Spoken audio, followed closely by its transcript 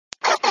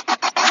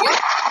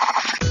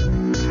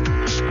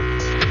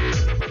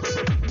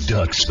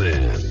Ducks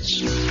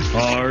fans,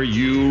 are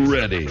you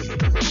ready?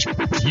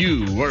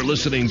 You are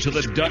listening to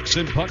the Ducks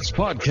and Pucks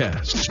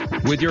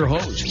podcast with your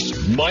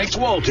hosts, Mike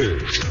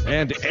Walters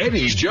and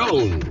Eddie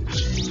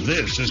Jones.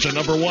 This is the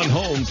number one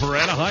home for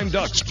Anaheim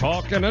Ducks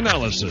talk and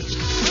analysis.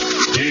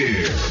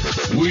 Here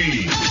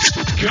we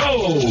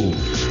go.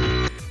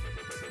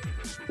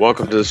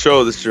 Welcome to the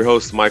show. This is your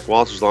host, Mike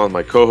Walters, along with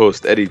my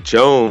co-host, Eddie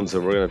Jones,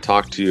 and we're going to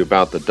talk to you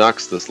about the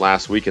Ducks this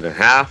last week and a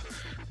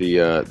half,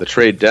 the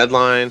trade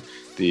deadline,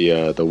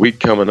 the week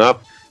coming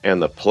up, and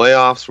the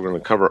playoffs. We're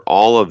going to cover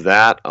all of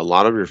that. A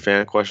lot of your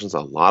fan questions, a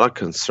lot of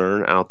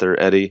concern out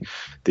there, Eddie.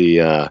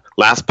 The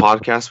last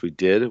podcast we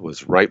did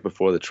was right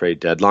before the trade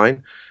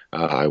deadline.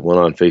 I went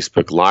on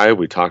Facebook Live.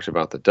 We talked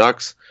about the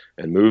Ducks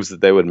and moves that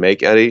they would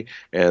make, Eddie,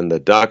 and the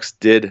Ducks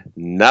did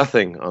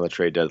nothing on the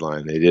trade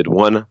deadline. They did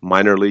one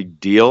minor league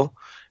deal.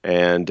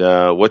 And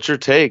what's your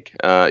take?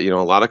 A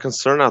lot of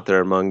concern out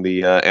there among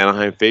the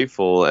Anaheim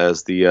faithful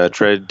as the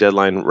trade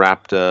deadline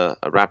wrapped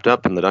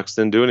up and the Ducks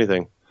didn't do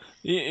anything.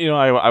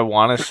 I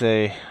want to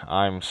say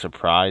I'm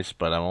surprised,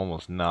 but I'm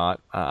almost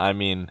not. I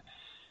mean,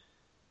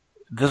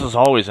 this was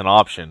always an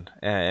option,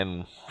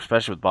 and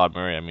especially with Bob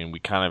Murray, I mean, we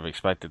kind of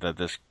expected that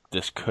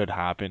this could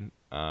happen.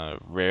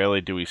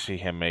 Rarely do we see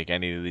him make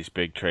any of these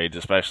big trades,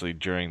 especially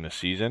during the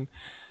season.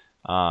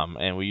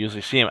 And we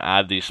usually see him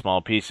add these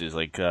small pieces,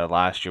 like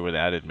last year where they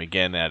added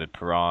McGinn, they added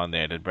Perron, they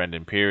added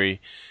Brendan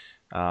Peary.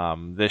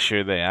 This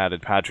year they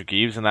added Patrick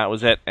Eaves, and that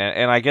was it.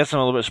 And I guess I'm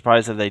a little bit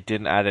surprised that they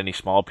didn't add any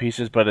small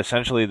pieces, but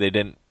essentially they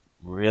didn't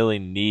really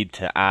need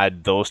to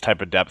add those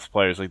type of depth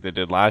players like they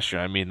did last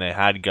year. I mean, they've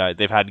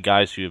had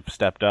guys who have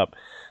stepped up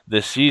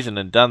this season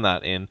and done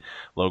that in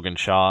Logan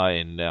Shaw,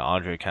 in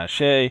Andre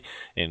Cachet,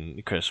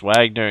 in Chris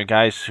Wagner,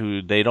 guys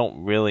who they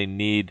don't really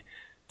need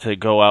to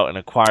go out and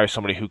acquire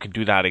somebody who can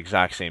do that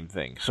exact same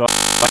thing. So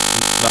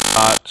I'm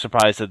not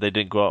surprised that they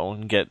didn't go out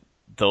and get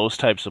those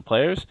types of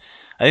players.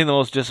 I think the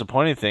most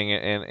disappointing thing,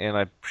 and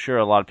I'm sure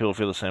a lot of people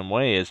feel the same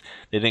way, is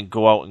they didn't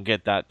go out and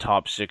get that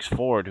top six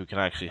forward who can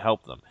actually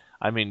help them.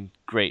 I mean,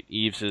 great.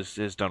 Eaves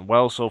has done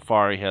well so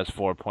far. He has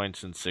 4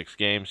 points in 6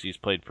 games. He's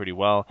played pretty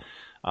well.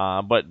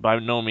 But by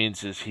no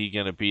means is he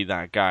going to be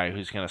that guy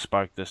who's going to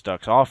spark this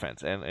Ducks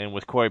offense. And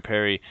with Corey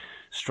Perry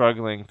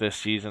struggling this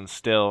season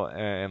still,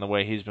 and the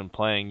way he's been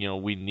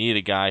playing, we need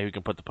a guy who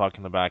can put the puck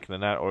in the back of the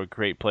net or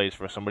create plays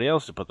for somebody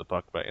else to put the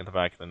puck in the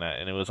back of the net.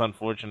 And it was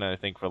unfortunate, I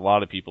think, for a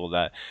lot of people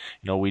that,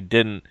 we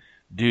didn't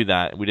do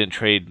that. We didn't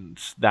trade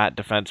that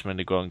defenseman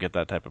to go and get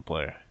that type of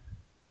player.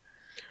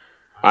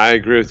 I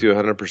agree with you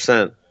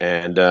 100%.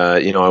 And,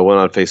 I went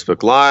on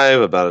Facebook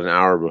Live about an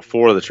hour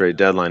before the trade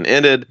deadline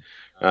ended.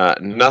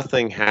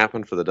 Nothing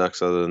happened for the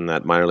Ducks other than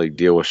that minor league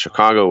deal with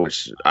Chicago,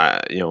 which,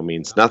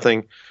 means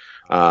nothing.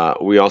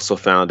 We also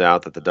found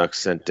out that the Ducks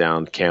sent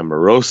down Cam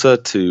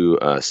Morosa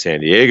to San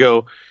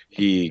Diego.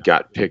 He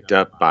got picked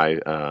up by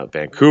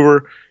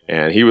Vancouver,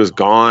 and he was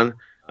gone.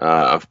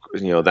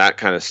 That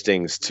kind of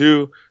stings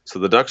too. So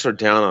the Ducks are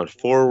down on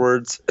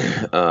forwards.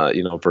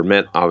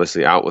 Vermette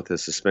obviously out with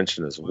his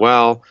suspension as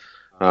well.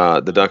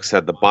 The Ducks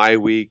had the bye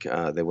week.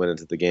 They went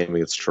into the game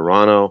against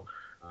Toronto.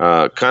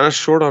 Kind of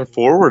short on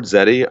forwards,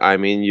 Eddie. I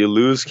mean, you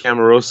lose Cam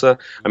Morosa.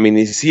 I mean,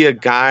 is he a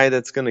guy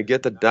that's going to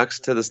get the Ducks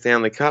to the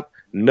Stanley Cup?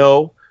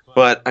 No.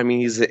 But, I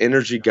mean, he's an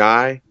energy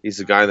guy. He's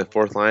a guy in the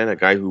fourth line, a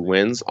guy who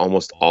wins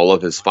almost all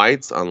of his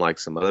fights, unlike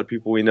some other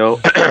people we know.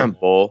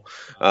 Bull.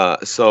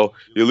 So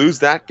you lose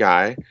that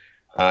guy.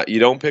 You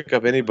don't pick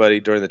up anybody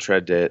during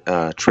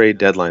the trade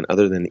deadline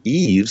other than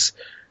Eaves.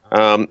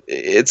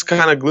 It's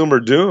kind of gloom or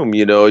doom.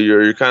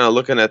 You're kind of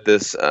looking at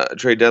this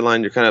trade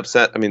deadline. You're kind of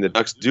upset. I mean, the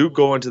Ducks do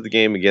go into the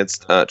game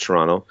against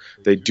Toronto.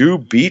 They do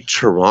beat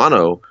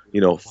Toronto,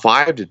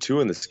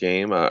 5-2 in this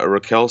game.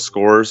 Raquel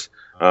scores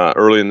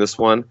early in this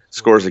one,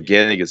 scores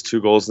again. He gets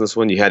 2 goals in this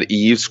one. You had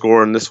Eaves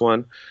score in this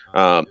one.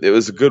 It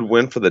was a good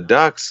win for the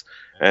Ducks.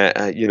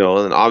 And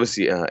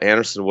obviously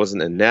Anderson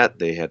wasn't in net.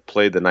 They had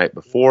played the night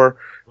before.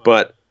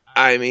 But,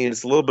 I mean,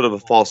 it's a little bit of a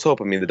false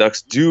hope. I mean, the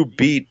Ducks do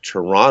beat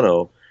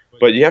Toronto.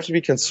 But you have to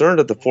be concerned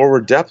at the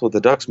forward depth with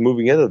the Ducks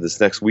moving into this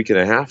next week and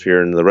a half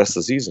here and the rest of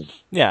the season.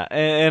 Yeah,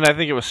 and I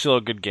think it was still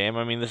a good game.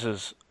 I mean, this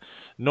is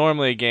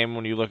normally a game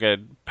when you look at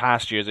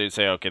past years, they'd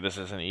say, okay, this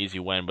is an easy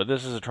win. But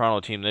this is a Toronto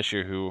team this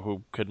year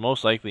who could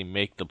most likely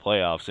make the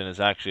playoffs and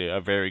is actually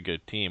a very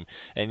good team.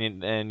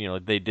 And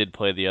they did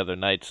play the other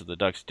night, so the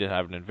Ducks did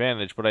have an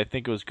advantage. But I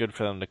think it was good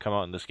for them to come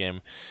out in this game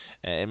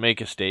and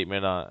make a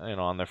statement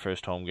on their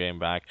first home game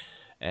back.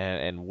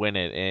 And win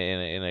it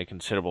in a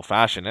considerable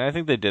fashion. And I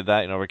think they did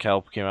that.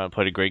 Raquel came out and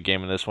played a great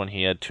game in this one.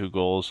 He had 2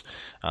 goals.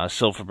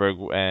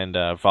 Silfverberg and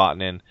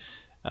Vatanen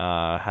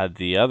had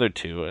the other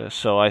 2.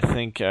 So I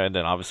think, and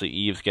then obviously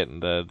Eaves getting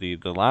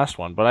the last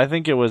one. But I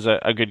think it was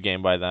a good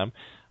game by them.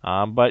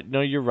 But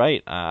no, you're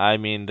right. I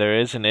mean, there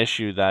is an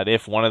issue that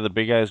if one of the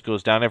big guys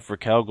goes down, if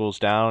Raquel goes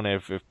down,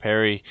 if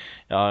Perry,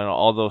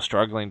 although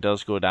struggling,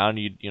 does go down,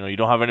 you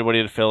don't have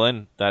anybody to fill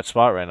in that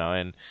spot right now.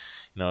 And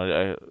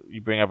you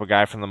bring up a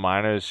guy from the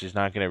minors, he's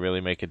not going to really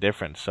make a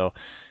difference. So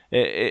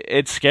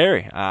it's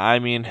scary. I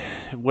mean,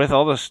 with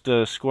all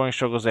the scoring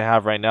struggles they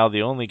have right now,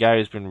 the only guy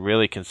who's been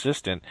really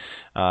consistent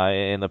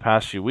in the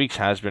past few weeks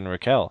has been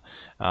Raquel.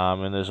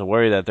 And there's a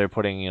worry that they're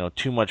putting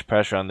too much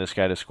pressure on this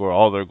guy to score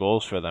all their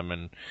goals for them.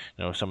 And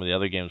some of the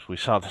other games we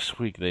saw this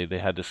week, they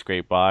had to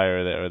scrape by,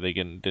 or they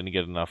didn't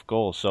get enough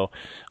goals. So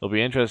it'll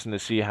be interesting to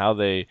see how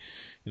they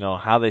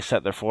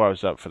set their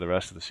forwards up for the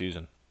rest of the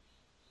season.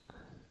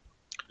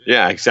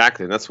 Yeah,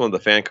 exactly. And that's one of the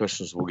fan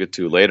questions we'll get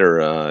to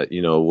later.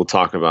 We'll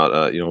talk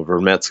about,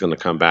 Vermette's going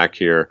to come back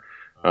here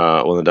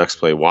when the Ducks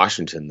play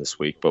Washington this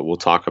week, but we'll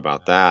talk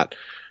about that.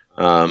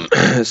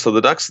 So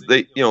the Ducks,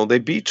 they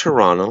beat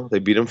Toronto. They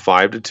beat them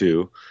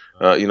 5-2.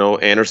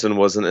 Anderson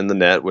wasn't in the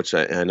net, which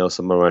I know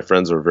some of my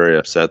friends were very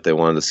upset. They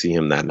wanted to see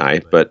him that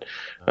night, but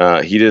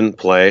he didn't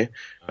play.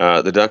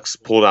 The Ducks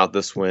pulled out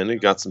this win. He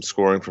got some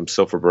scoring from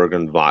Silfverberg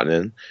and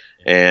Vatanen.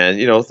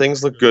 And,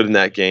 things looked good in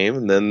that game.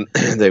 And then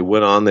they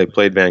went on, they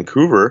played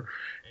Vancouver.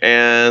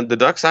 And the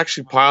Ducks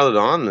actually piled it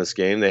on in this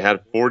game. They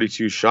had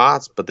 42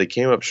 shots, but they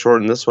came up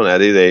short in this one,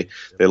 Eddie.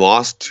 They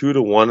lost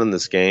 2-1 in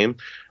this game.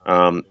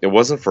 It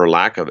wasn't for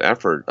lack of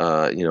effort,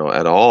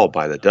 at all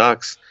by the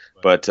Ducks.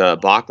 But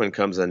Bachman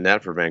comes in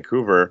net for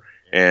Vancouver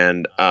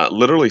and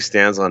literally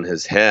stands on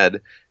his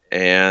head.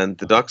 And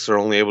the Ducks are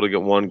only able to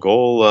get one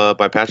goal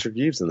by Patrick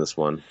Eaves in this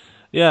one.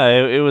 Yeah,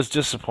 it was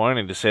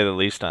disappointing to say the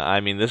least. I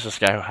mean, this is a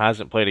guy who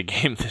hasn't played a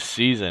game this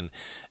season,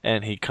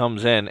 and he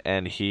comes in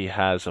and he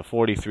has a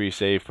 43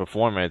 save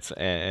performance,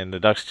 and the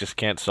Ducks just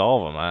can't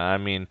solve him. I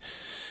mean,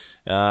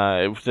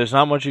 there's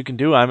not much you can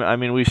do. I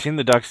mean, we've seen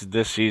the Ducks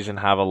this season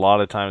have a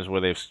lot of times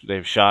where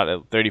they've shot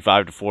at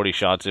 35 to 40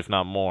 shots, if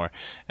not more,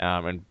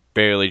 and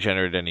barely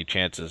generated any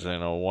chances.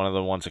 One of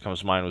the ones that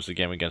comes to mind was the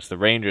game against the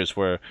Rangers,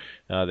 where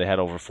they had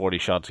over 40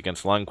 shots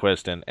against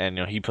Lundqvist, and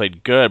he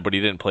played good, but he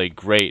didn't play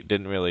great.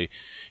 Didn't really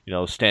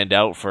stand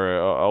out for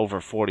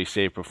over 40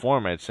 save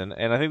performance. And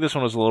I think this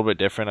one was a little bit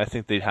different. I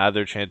think they had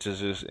their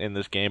chances in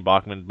this game.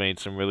 Bachman made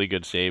some really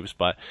good saves,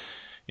 but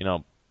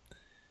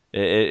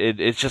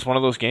it's just one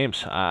of those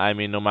games. I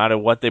mean, no matter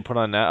what they put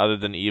on net, other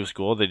than Eaves'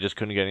 goal, they just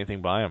couldn't get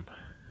anything by him.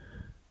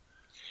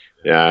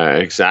 Yeah,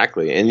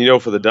 exactly.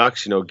 And, for the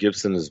Ducks,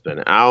 Gibson has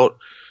been out.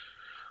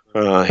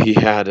 He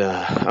had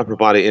upper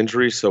body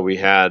injury, so we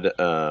had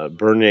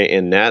Bernier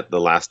in net the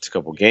last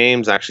couple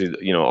games.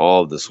 Actually,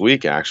 all of this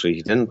week, actually.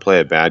 He didn't play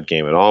a bad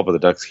game at all, but the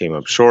Ducks came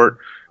up short.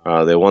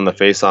 They won the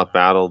face-off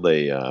battle.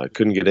 They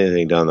couldn't get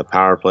anything done in the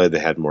power play. They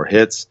had more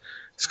hits.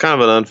 It's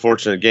kind of an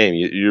unfortunate game.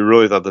 You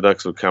really thought the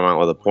Ducks would come out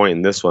with a point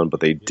in this one,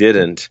 but they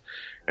didn't,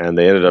 and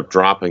they ended up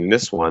dropping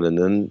this one, and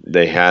then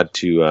they had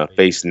to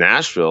face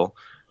Nashville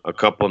a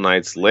couple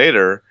nights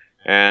later,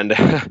 and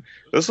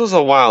this was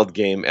a wild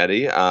game,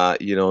 Eddie.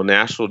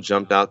 Nashville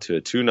jumped out to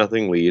a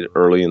 2-0 lead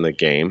early in the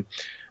game.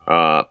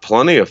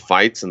 Plenty of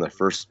fights in the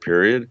first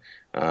period.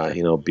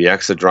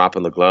 Bieksa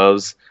dropping the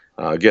gloves,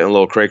 getting a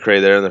little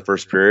cray-cray there in the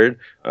first period.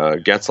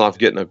 Getzlaf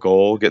getting a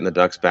goal, getting the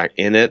Ducks back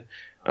in it.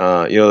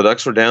 The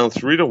Ducks were down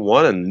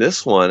 3-1 in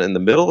this one. In the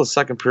middle of the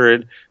second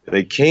period,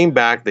 they came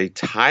back. They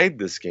tied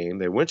this game.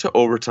 They went to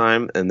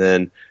overtime and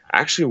then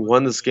actually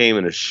won this game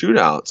in a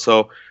shootout.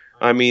 So,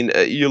 I mean,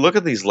 you look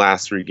at these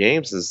last three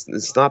games,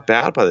 it's not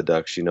bad by the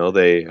Ducks.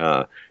 They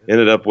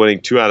ended up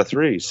winning 2 out of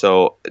 3.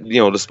 So,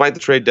 despite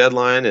the trade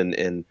deadline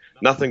and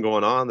nothing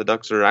going on, the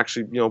Ducks are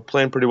actually,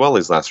 playing pretty well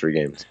these last 3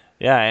 games.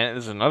 Yeah, and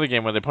there's another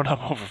game where they put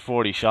up over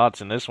 40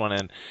 shots in this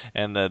one,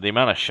 and the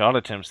amount of shot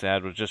attempts they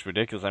had was just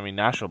ridiculous. I mean,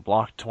 Nashville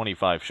blocked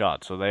 25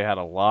 shots, so they had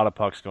a lot of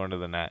pucks going to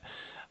the net.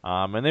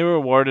 And they were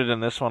rewarded in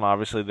this one.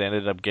 Obviously, they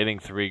ended up getting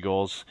 3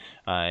 goals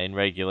in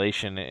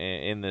regulation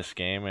in this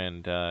game,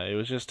 and it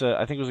was just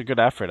I think it was a good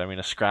effort. I mean,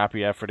 a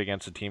scrappy effort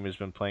against a team who's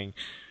been playing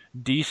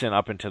decent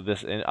up into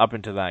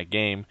that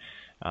game.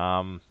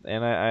 And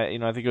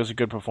I think it was a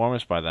good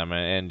performance by them,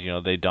 and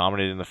they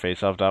dominated in the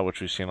faceoff dot,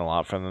 which we've seen a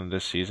lot from them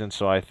this season.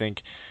 So I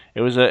think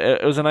it was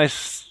a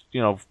nice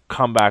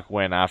comeback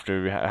win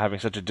after having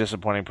such a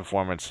disappointing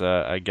performance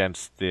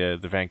against the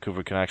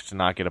Vancouver Canucks to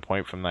not get a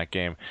point from that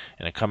game,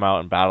 and to come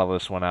out and battle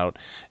this one out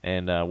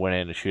and win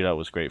it in a shootout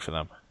was great for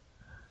them.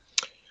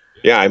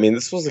 Yeah, I mean,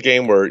 this was a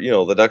game where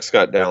the Ducks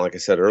got down, like I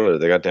said earlier,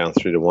 they got down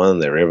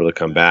 3-1. They were able to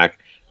come back.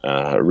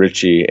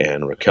 Ritchie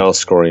and Raquel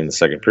scoring in the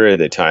second period.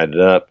 They tied it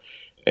up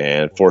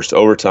and forced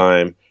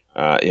overtime.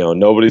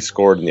 Nobody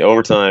scored in the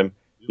overtime.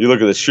 You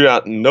look at the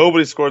shootout,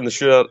 nobody scored in the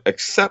shootout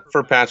except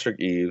for Patrick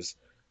Eaves.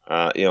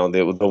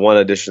 The one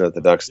addition that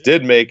the Ducks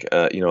did make,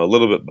 a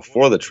little bit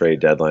before the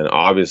trade deadline,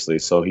 obviously.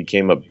 So he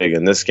came up big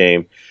in this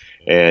game,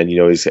 and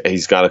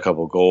he's got a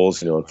couple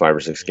goals, in 5 or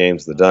 6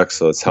 games with the Ducks,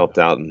 so it's helped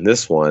out in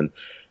this one.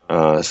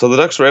 So the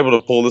Ducks were able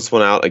to pull this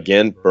one out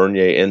again.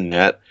 Bernier in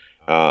net,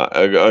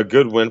 a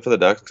good win for the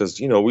Ducks because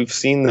we've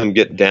seen them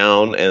get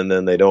down and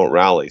then they don't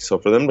rally. So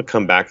for them to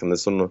come back in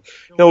this one,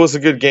 was a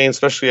good game,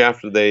 especially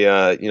after they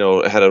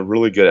had a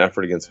really good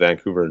effort against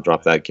Vancouver and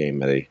dropped that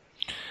game, Eddie.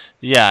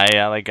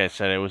 Yeah, like I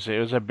said, it was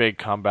a big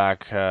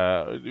comeback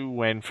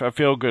win, a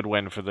feel-good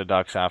win for the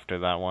Ducks after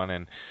that one,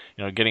 and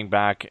getting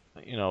back,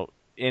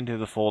 into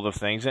the fold of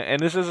things. And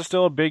this is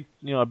still a big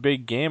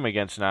game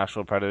against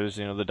Nashville Predators.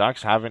 The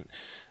Ducks haven't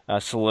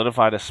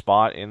solidified a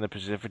spot in the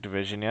Pacific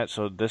Division yet,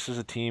 so this is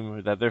a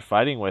team that they're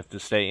fighting with to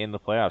stay in the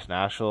playoffs.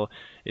 Nashville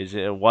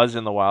was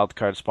in the wild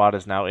card spot,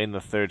 is now in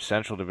the third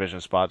Central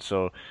Division spot.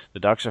 So the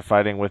Ducks are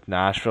fighting with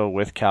Nashville,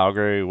 with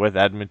Calgary, with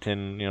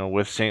Edmonton,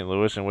 with St.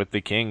 Louis, and with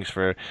the Kings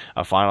for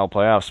a final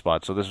playoff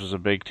spot. So this was a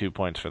big 2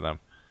 points for them.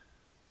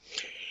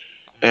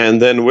 And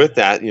then with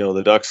that,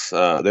 the Ducks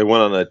they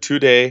went on a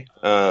 2-day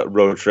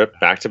road trip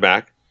back to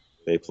back.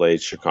 They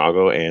played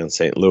Chicago and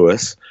St.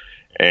 Louis.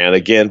 And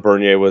again,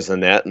 Bernier was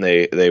in net, and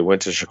they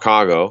went to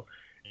Chicago.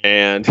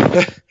 And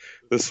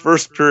this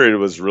first period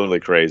was really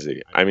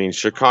crazy. I mean,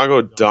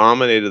 Chicago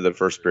dominated the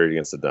first period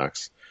against the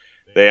Ducks.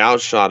 They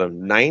outshot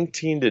them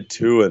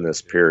 19-2 in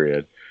this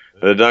period.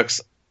 The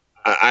Ducks,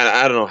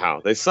 I don't know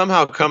how. They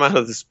somehow come out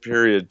of this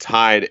period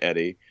tied,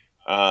 Eddie.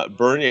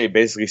 Bernier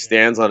basically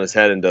stands on his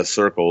head and does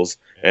circles,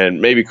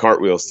 and maybe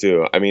cartwheels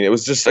too. I mean, it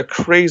was just a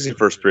crazy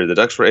first period. The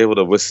Ducks were able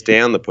to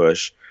withstand the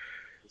push.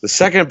 The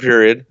second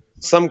period,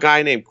 some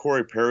guy named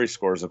Corey Perry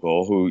scores a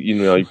goal, who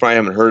you probably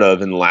haven't heard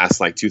of in the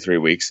last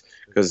 2-3 weeks,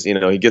 because he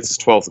gets his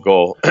 12th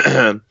goal,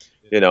 and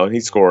he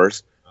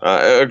scores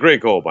a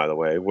great goal, by the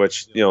way,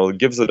 which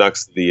gives the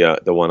Ducks the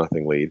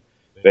 1-0 lead.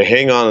 They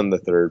hang on in the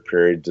third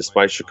period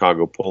despite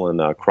Chicago pulling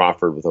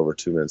Crawford with over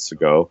 2 minutes to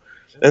go.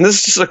 And this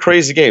is just a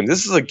crazy game.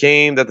 This is a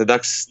game that the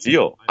Ducks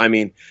steal. I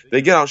mean,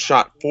 they get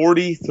outshot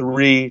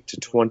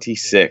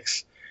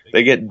 43-26.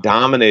 They get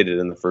dominated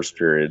in the first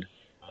period.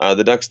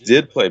 The Ducks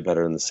did play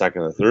better in the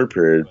second and third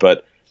period,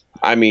 but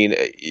I mean,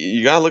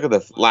 you got to look at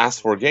the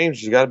last 4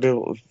 games. You got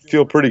to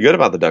feel pretty good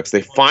about the Ducks.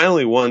 They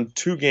finally won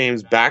 2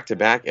 games back to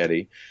back,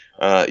 Eddie.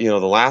 The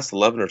last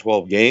 11 or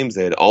 12 games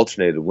they had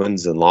alternated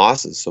wins and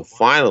losses. So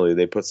finally,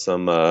 they put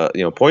some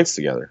points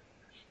together.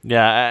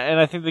 Yeah, and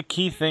I think the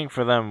key thing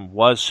for them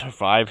was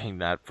surviving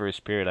that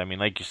first period. I mean,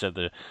 like you said,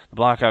 the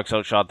Blackhawks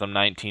outshot them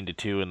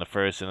 19-2 in the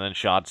first, and then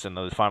shots in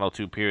the final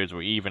 2 periods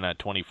were even at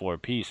 24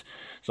 apiece.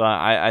 So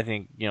I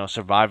think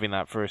surviving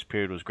that first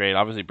period was great.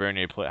 Obviously,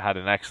 Bernier had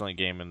an excellent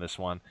game in this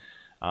one.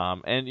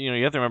 And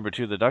you have to remember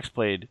too, the Ducks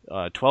played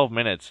 12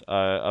 minutes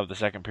of the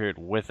second period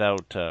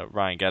without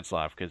Ryan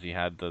Getzlaf, because he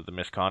had the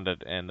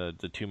misconduct and the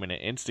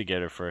 2-minute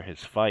instigator for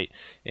his fight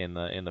in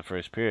the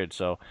first period.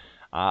 So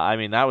I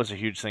mean, that was a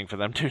huge thing for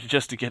them too,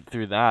 just to get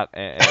through that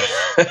and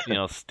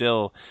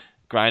still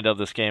grind out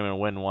this game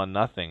and win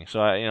 1-0.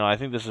 So I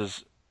think this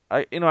is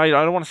I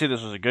don't want to say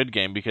this was a good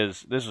game,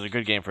 because this was a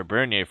good game for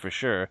Bernier for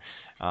sure,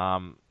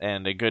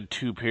 and a good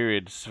 2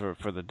 periods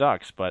for the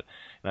Ducks. But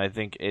I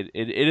think it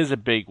is a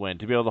big win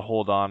to be able to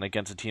hold on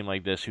against a team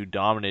like this who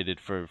dominated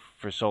for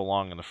so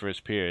long in the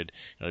first period.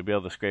 To be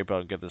able to scrape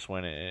out and get this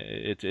win,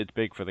 it's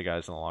big for the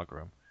guys in the locker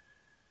room.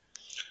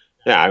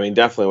 Yeah, I mean,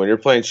 definitely. When you're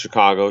playing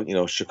Chicago,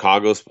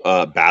 Chicago's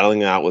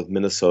battling out with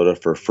Minnesota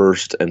for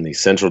first in the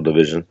Central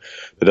Division.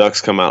 The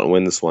Ducks come out and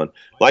win this one.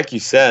 Like you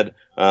said,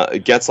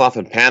 Getzlaf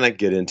and Panik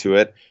get into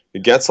it.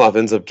 Getzlaf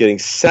ends up getting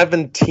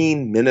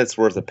 17 minutes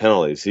worth of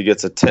penalties. He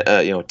gets a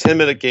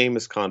 10-minute game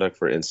misconduct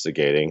for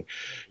instigating.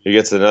 He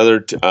gets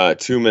another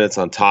 2 minutes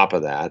on top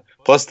of that,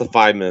 plus the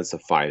 5 minutes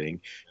of fighting.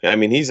 I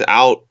mean, he's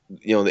out,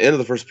 the end of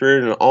the first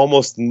period and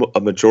almost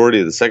a majority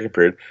of the second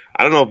period.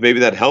 I don't know if maybe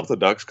that helped the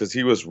Ducks, because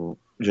he was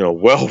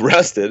well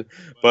rested,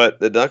 but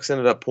the Ducks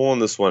ended up pulling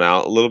this one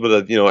out. A little bit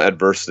of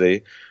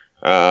adversity.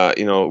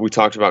 We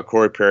talked about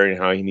Corey Perry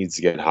and how he needs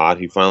to get hot.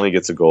 He finally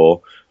gets a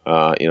goal.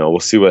 We'll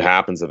see what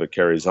happens if it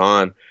carries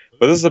on.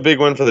 But this is a big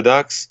win for the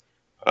Ducks.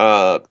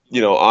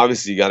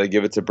 Obviously you got to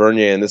give it to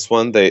Bernier in this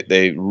one.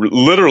 They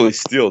literally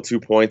steal 2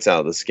 points out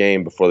of this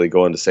game before they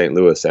go into St.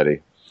 Louis, Eddie.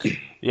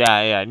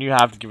 Yeah, and you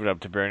have to give it up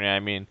to Bernier. I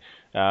mean,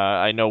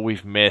 I know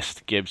we've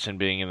missed Gibson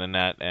being in the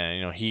net,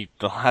 and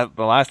the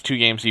last 2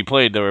 games he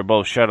played, they were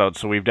both shutouts,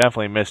 so we've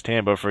definitely missed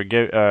him. But for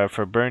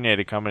Bernier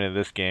to come into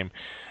this game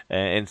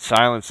and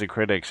silence the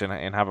critics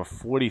and have a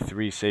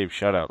 43 save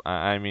shutout,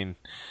 I mean,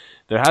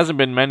 there hasn't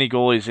been many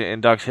goalies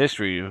in Ducks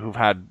history who've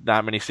had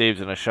that many saves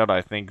in a shutout.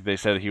 I think they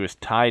said he was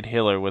tied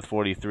Hiller with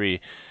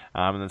 43,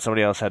 and then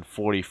somebody else had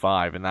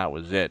 45, and that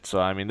was it. So,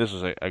 I mean, this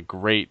was a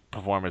great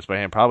performance by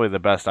him, probably the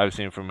best I've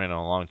seen from him in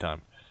a long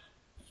time.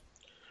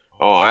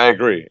 Oh, I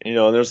agree. And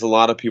there's a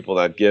lot of people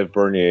that give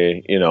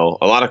Bernier, a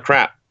lot of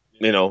crap,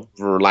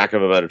 for lack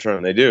of a better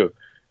term. They do.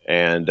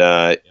 And,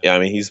 I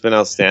mean, he's been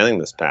outstanding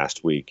this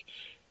past week.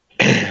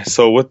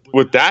 So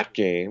with that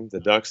game, the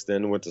Ducks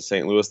then went to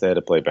St. Louis. They had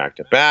to play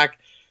back-to-back.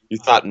 You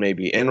thought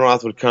maybe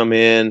Enroth would come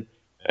in,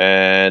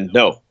 and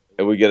no,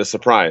 it would get a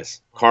surprise.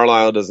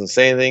 Carlisle doesn't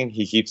say anything.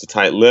 He keeps a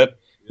tight lip.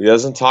 He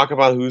doesn't talk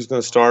about who's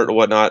going to start or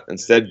whatnot.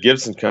 Instead,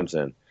 Gibson comes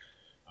in,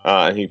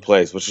 and he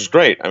plays, which is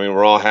great. I mean,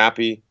 we're all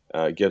happy.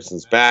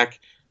 Gibson's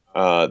back.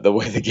 The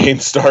way the game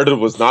started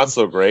was not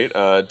so great.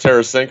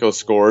 Tarasenko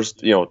scores,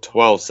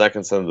 12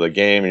 seconds into the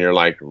game, and you're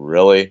like,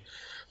 really?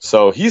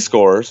 So he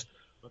scores.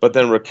 But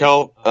then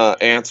Raquel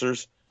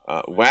answers.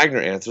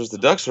 Wagner answers. The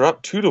Ducks are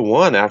up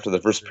 2-1 after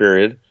the first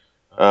period.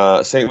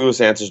 St.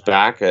 Louis answers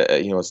back.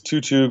 It's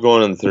 2-2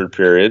 going in the third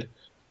period.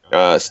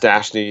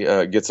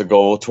 Stastny gets a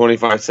goal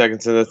 25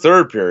 seconds in the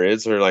third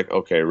period. So you're like,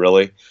 okay,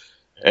 really?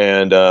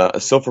 And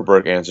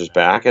Silfverberg answers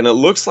back. And it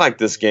looks like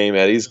this game,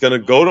 Eddie's going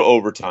to go to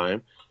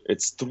overtime.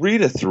 It's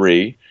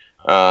 3-3.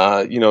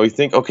 You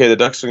think, okay, the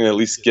Ducks are going to at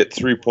least get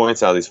 3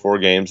 points out of these 4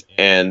 games.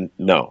 And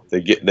no,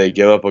 they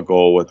give up a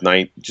goal with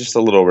just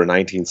a little over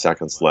 19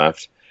 seconds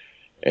left.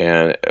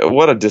 And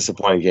what a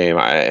disappointing game.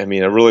 I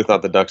mean, I really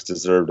thought the Ducks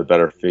deserved a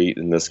better feat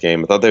in this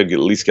game. I thought they would at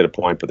least get a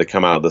point, but they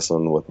come out of this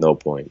one with no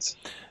points.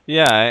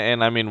 Yeah,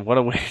 and I mean, what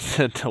a way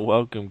to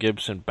welcome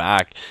Gibson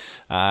back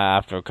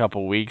after a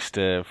couple weeks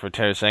for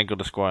Tarasenko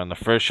to score on the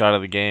first shot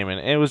of the game. And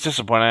it was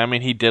disappointing. I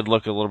mean, he did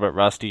look a little bit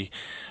rusty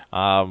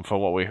from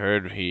what we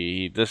heard.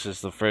 This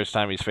is the first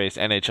time he's faced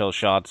NHL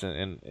shots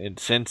and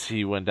since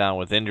he went down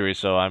with injury.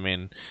 So, I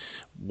mean,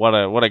 what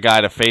a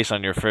guy to face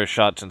on your first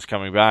shot since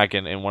coming back,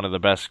 and one of the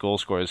best goal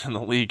scorers in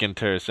the league in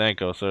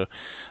Tarasenko. So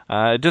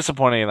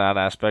disappointing in that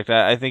aspect.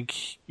 I think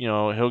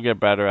he'll get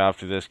better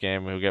after this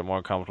game. He'll get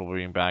more comfortable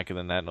being back in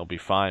the net, and he'll be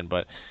fine.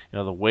 But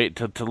the wait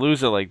to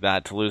lose it like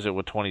that, to lose it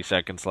with 20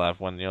 seconds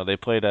left, when they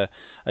played a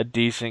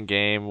decent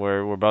game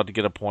where we're about to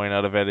get a point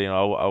out of it,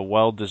 a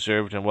well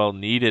deserved and well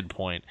needed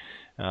point,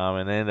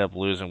 and they end up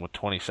losing with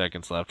 20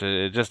 seconds left.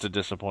 It's just a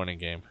disappointing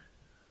game.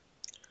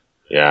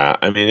 Yeah,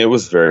 I mean, it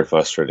was very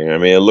frustrating. I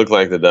mean, it looked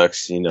like the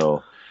Ducks,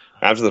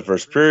 after the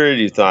first period,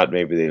 you thought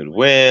maybe they would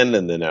win.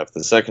 And then after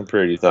the second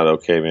period, you thought,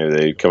 okay, maybe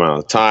they'd come out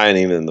with a tie, and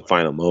even in the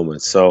final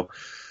moments. So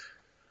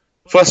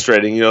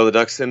frustrating. The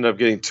Ducks ended up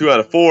getting 2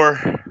 out of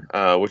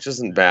 4, which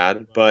isn't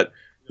bad. But,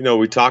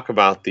 we talk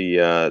about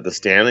the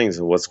standings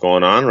and what's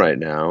going on right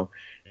now.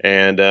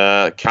 And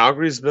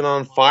Calgary's been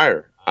on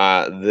fire.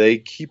 They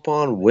keep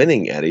on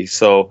winning, Eddie.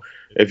 So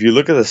if you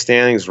look at the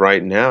standings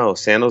right now,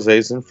 San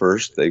Jose's in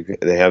first. They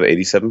have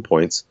 87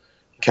 points.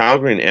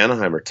 Calgary and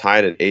Anaheim are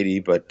tied at 80,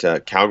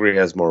 but Calgary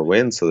has more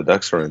wins, so the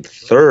Ducks are in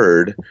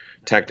third,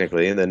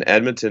 technically. And then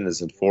Edmonton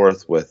is in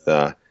fourth with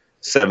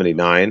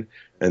 79.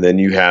 And then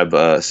you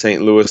have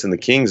St. Louis and the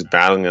Kings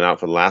battling it out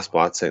for the last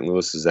spot. St.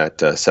 Louis is at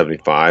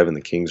 75, and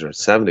the Kings are at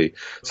 70.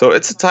 So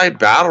it's a tight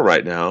battle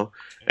right now.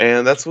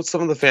 And that's what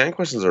some of the fan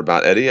questions are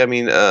about, Eddie. I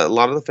mean, a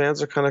lot of the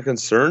fans are kind of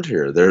concerned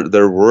here.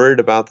 They're worried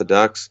about the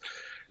Ducks.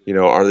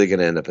 Are they going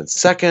to end up in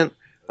second?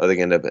 Are they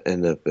going to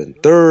end up in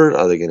third?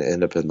 Are they going to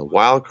end up in the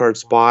wild card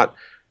spot?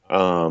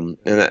 And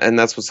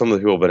that's what some of the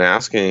people have been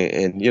asking.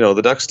 And,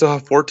 the Ducks still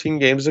have 14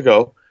 games to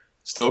go.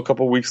 Still a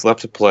couple weeks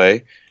left to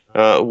play.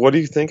 What do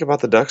you think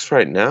about the Ducks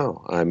right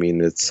now? I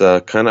mean, it's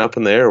kind of up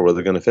in the air where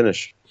they're going to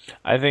finish.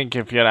 I think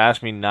if you had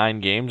asked me 9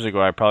 games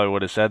ago, I probably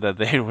would have said that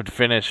they would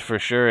finish for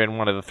sure in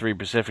one of the 3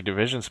 Pacific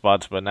Division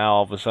spots. But now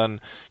all of a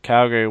sudden,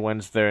 Calgary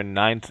wins their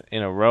 9th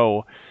in a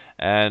row.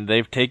 And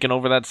they've taken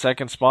over that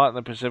second spot in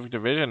the Pacific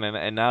Division,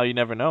 and now you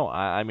never know.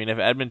 I mean, if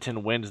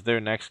Edmonton wins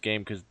their next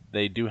game, because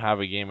they do have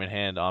a game in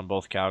hand on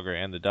both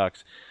Calgary and the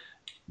Ducks,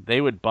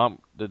 they would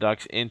bump the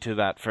Ducks into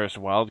that first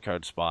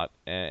wildcard spot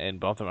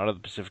and bump them out of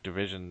the Pacific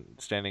Division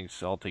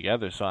standings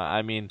altogether. So,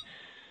 I mean,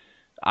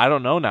 I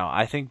don't know now.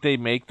 I think they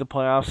make the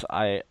playoffs.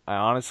 I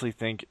honestly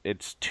think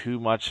it's too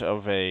much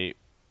of a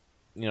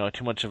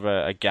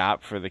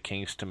gap for the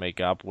Kings to make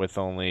up with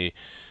only...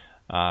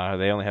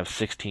 they only have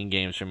 16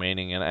 games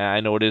remaining, and I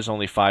know it is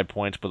only 5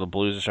 points, but the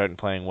Blues are starting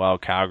playing well.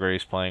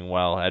 Calgary's playing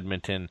well.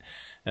 Edmonton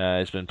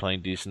has been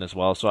playing decent as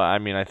well. So, I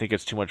mean, I think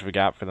it's too much of a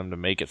gap for them to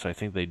make it. So I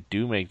think they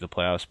do make the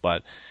playoffs.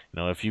 But,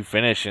 if you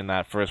finish in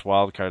that first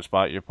wild card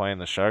spot, you're playing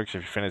the Sharks.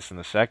 If you finish in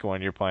the second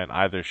one, you're playing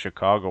either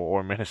Chicago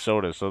or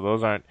Minnesota. So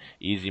those aren't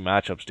easy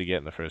matchups to get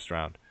in the first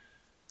round.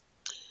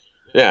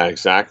 Yeah,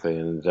 exactly.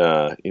 And,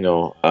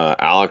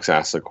 Alex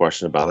asked a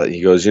question about it. He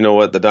goes, you know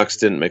what? The Ducks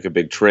didn't make a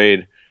big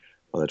trade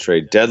on the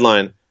trade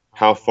deadline.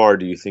 How far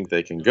do you think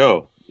they can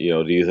go? Do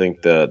you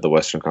think the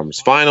Western Conference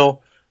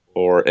Final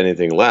or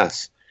anything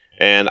less?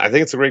 And I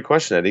think it's a great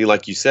question, Eddie.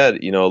 Like you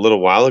said, a little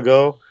while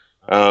ago,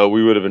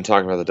 we would have been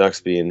talking about the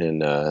Ducks being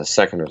in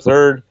second or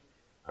third.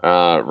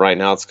 Right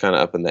now, it's kind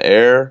of up in the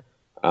air.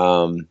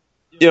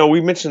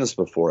 We mentioned this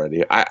before,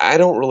 Eddie. I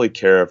don't really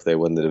care if they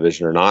win the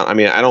division or not. I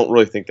mean, I don't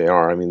really think they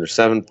are. I mean, they're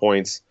 7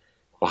 points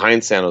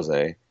behind San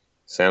Jose.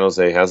 San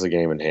Jose has a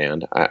game in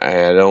hand.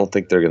 I don't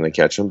think they're going to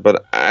catch them,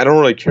 but I don't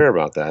really care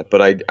about that.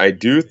 But I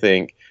do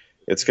think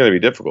it's going to be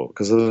difficult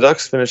because if the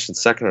Ducks finish in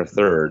second or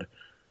third,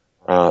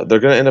 they're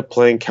going to end up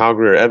playing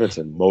Calgary or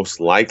Edmonton, most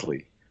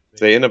likely.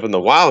 If they end up in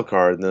the wild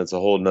card, then it's a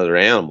whole other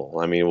animal.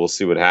 I mean, we'll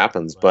see what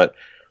happens. But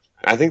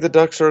I think the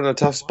Ducks are in a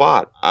tough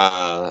spot.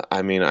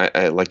 I mean,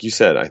 I like you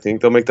said, I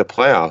think they'll make the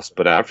playoffs.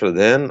 But after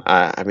then,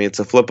 I mean, it's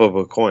a flip of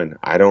a coin.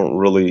 I don't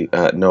really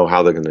know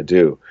how they're going to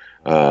do,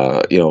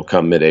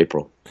 come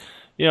mid-April.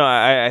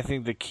 I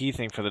think the key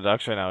thing for the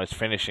Ducks right now is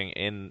finishing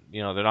in,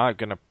 they're not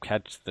going to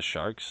catch the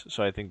Sharks.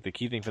 So I think the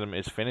key thing for them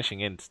is finishing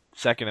in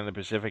second in the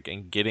Pacific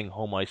and getting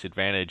home ice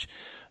advantage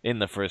in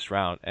the first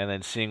round and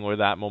then seeing where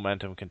that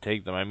momentum can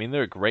take them. I mean,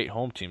 they're a great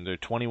home team. They're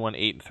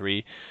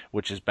 21-8-3,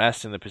 which is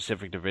best in the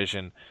Pacific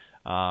Division.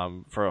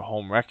 for a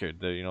home record.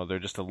 They're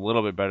just a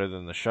little bit better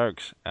than the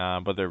Sharks,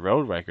 but their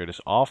road record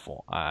is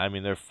awful. I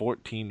mean, they're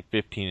 14,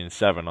 15, and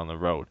 7 on the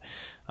road.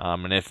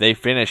 And if they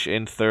finish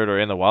in third or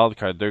in the wild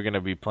card, they're going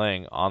to be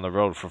playing on the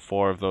road for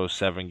 4 of those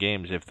 7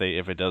 games if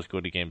it does go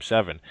to Game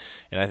 7.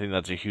 And I think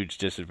that's a huge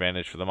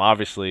disadvantage for them.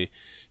 Obviously,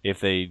 if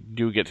they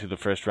do get to the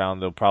first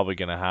round, they're probably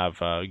going to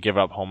have give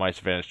up home ice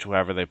advantage to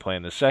whoever they play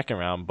in the second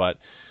round. But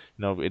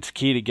it's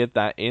key to get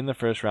that in the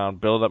first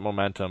round, build up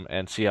momentum,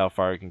 and see how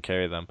far it can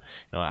carry them.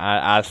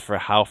 As for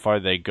how far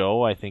they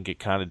go, I think it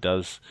kind of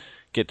does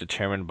get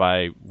determined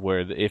by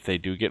if they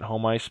do get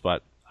home ice.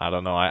 But I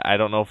don't know. I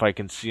don't know if I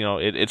can see.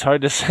 It's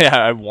hard to say.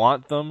 I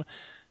want them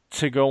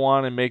to go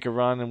on and make a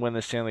run and win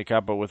the Stanley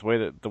Cup, but with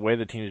the way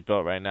the team is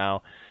built right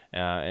now,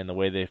 and the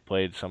way they've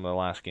played some of the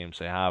last games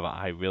they have,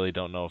 I really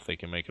don't know if they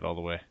can make it all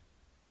the way.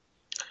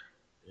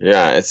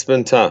 Yeah, it's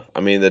been tough. I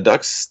mean, the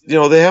Ducks,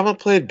 they haven't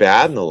played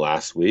bad in the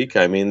last week.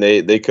 I mean,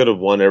 they could have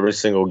won every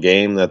single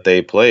game that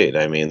they played.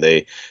 I mean,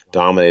 they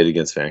dominated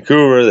against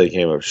Vancouver. They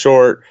came up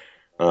short.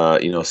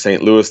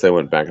 St. Louis, they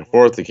went back and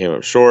forth. They came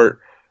up short.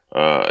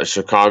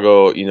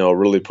 Chicago,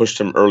 really pushed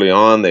them early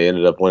on. They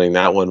ended up winning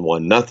that one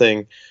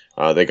 1-0.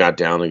 They got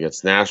down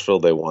against Nashville.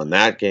 They won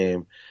that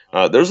game.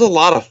 There's a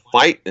lot of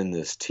fight in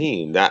this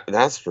team.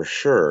 That's for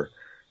sure.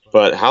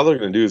 But how they're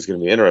going to do is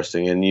going to be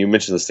interesting. And you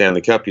mentioned the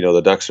Stanley Cup.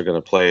 The Ducks are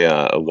going to play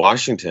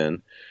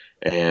Washington,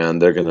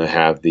 and they're going to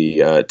have the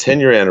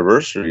 10-year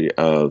anniversary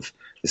of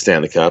the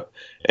Stanley Cup.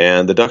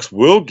 And the Ducks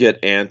will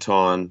get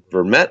Anton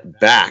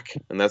Vermette back.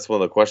 And that's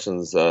one of the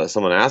questions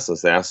someone asked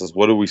us. They asked us,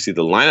 what do we see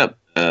the lineup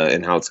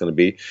and how it's going to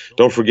be?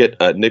 Don't forget,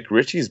 Nick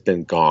Ritchie's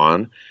been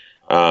gone.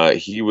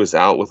 He was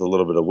out with a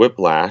little bit of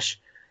whiplash,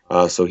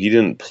 so he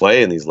didn't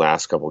play in these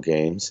last couple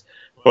games.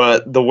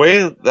 But the way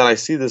that I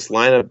see this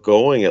lineup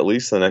going, at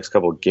least the next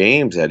couple of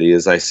games, Eddie,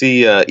 is I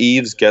see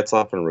Eaves,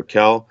 Getzlaf, and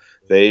Raquel.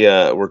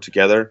 They were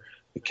together.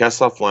 The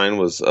Kesself line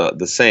was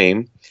the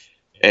same.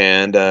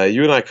 And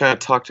you and I kind of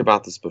talked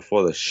about this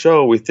before the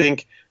show. We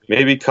think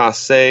maybe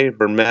Cossé,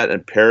 Vermette,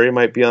 and Perry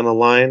might be on the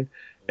line.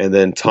 And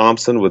then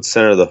Thompson would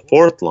center the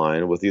fourth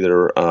line with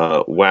either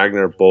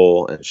Wagner,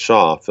 Bowl, and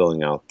Shaw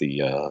filling out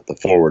the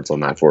forwards on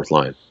that fourth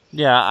line.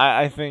 Yeah,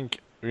 I think,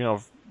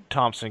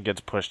 Thompson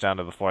gets pushed down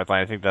to the fourth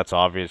line. I think that's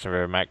obvious.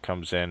 Vermette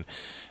comes in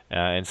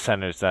and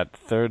centers that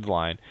third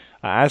line.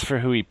 As for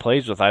who he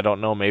plays with, I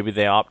don't know. Maybe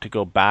they opt to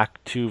go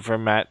back to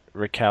Vermette,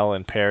 Raquel,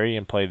 and Perry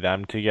and play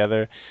them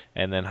together,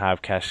 and then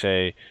have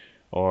Cachet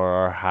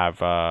or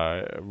have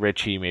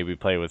Ritchie maybe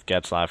play with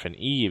Getzlaf and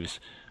Eaves.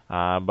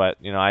 But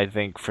I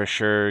think for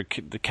sure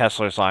the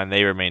Kessler's line,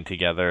 they remain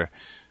together.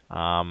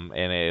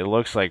 And it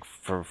looks like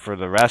for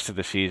the rest of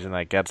the season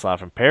that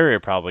Getzlaf and Perry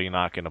are probably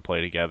not going to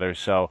play together.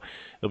 So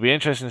it'll be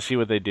interesting to see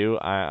what they do.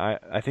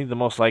 I think the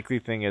most likely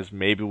thing is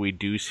maybe we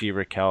do see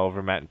Raquel,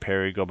 Vermette, and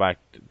Perry go back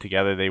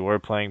together. They were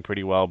playing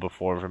pretty well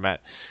before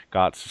Vermette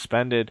got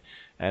suspended.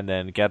 And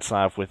then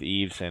Getzlaf with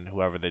Eaves and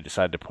whoever they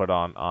decide to put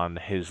on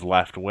his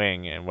left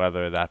wing, and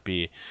whether that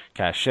be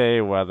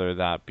Cachet, whether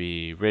that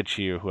be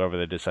Ritchie, or whoever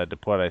they decide to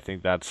put, I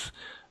think that's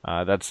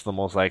the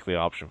most likely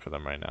option for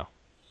them right now.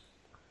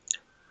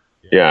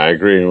 Yeah, I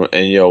agree, and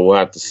we'll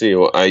have to see.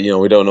 We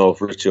don't know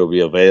if Ritchie will be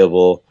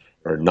available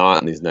or not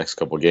in these next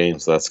couple of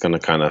games. So that's going to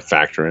kind of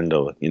factor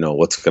into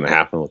what's going to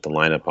happen with the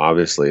lineup.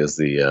 Obviously, as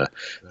the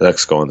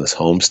Ducks go on this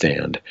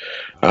homestand.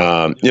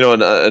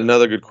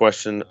 Another good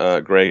question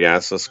Greg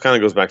asked us kind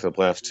of goes back to the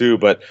playoffs too,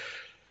 but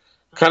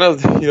kind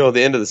of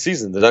the end of the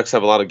season, the Ducks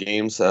have a lot of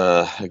games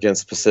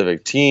against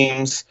specific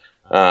teams.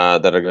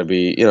 That are going to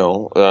be,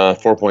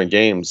 4-point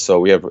games. So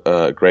we have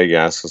Greg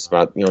asks us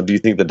about, do you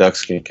think the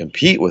Ducks can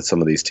compete with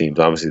some of these teams?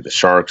 Obviously, the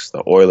Sharks,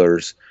 the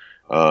Oilers,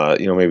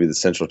 maybe the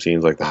Central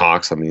teams like the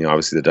Hawks. I mean,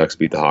 obviously the Ducks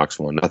beat the Hawks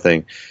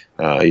 1-0.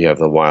 You have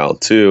the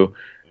Wild too,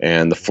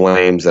 and the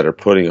Flames that are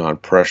putting on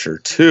pressure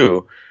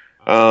too.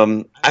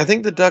 I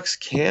think the Ducks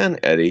can,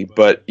 Eddie,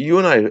 but you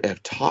and I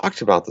have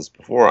talked about this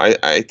before.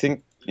 I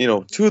think,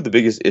 two of the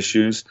biggest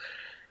issues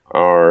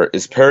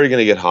is Perry going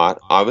to get hot?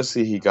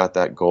 Obviously, he got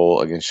that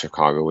goal against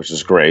Chicago, which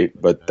is great,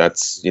 but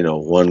that's,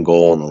 one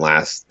goal in the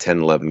last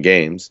 10, 11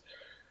 games.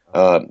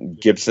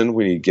 Gibson,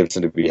 we need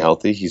Gibson to be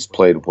healthy. He's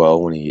played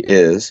well when he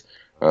is.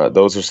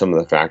 Those are some of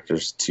the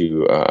factors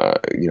to,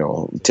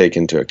 take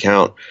into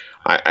account.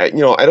 I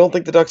don't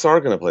think the Ducks are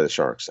going to play the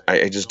Sharks.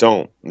 I just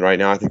don't. Right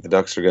now, I think the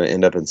Ducks are going to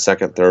end up in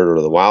second, third, or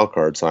the wild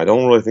card. So I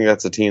don't really think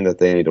that's a team that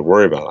they need to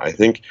worry about. I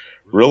think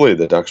really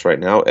the Ducks right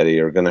now, Eddie,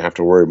 are going to have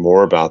to worry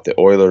more about the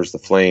Oilers, the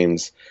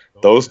Flames,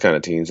 those kind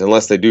of teams,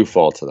 unless they do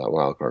fall to that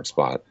wild card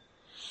spot.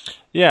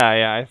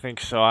 Yeah, I think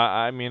so.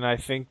 I mean, I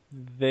think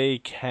they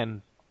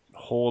can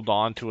hold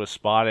on to a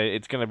spot.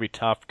 It's going to be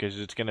tough because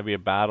it's going to be a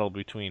battle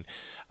between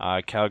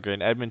Calgary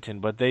and Edmonton,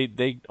 but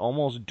they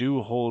almost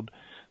do hold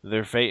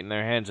their fate in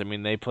their hands. I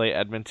mean, they play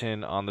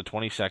Edmonton on the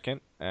 22nd,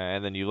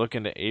 and then you look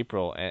into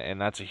April, and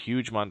that's a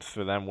huge month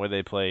for them where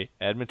they play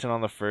Edmonton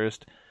on the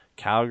 1st,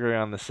 Calgary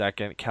on the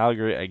 2nd,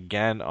 Calgary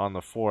again on the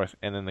 4th,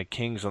 and then the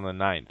Kings on the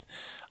 9th.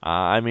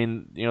 I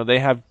mean, they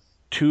have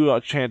two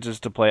chances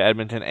to play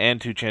Edmonton and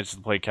 2 chances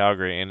to play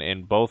Calgary,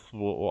 and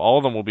all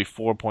of them will be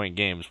 4-point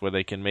games where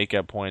they can make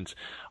up points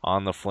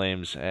on the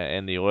Flames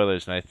and the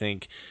Oilers. And I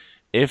think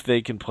if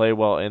they can play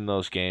well in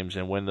those games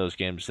and win those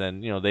games,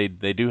 then they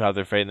do have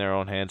their fate in their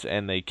own hands,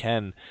 and they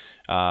can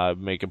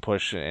make a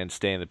push and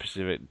stay in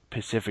the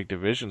Pacific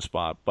Division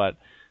spot. But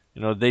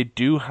they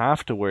do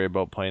have to worry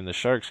about playing the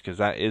Sharks because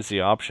that is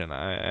the option.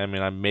 I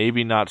mean, I'm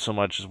maybe not so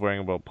much as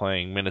worrying about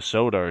playing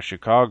Minnesota or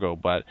Chicago,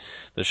 but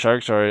the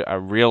Sharks are a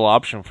real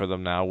option for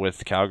them now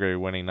with Calgary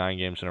winning 9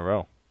 games in a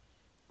row.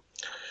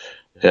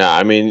 Yeah,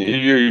 I mean,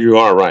 you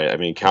are right. I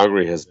mean,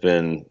 Calgary has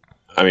been,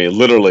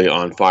 literally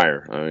on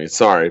fire. I mean,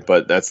 sorry,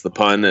 but that's the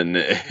pun, and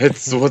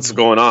it's what's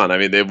going on. I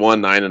mean, they've won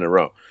 9 in a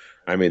row.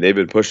 I mean, they've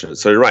been pushing it.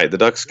 So you're right. The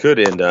Ducks could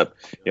end up,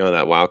 in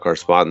that wild card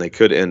spot, and they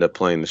could end up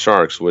playing the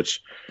Sharks,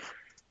 which –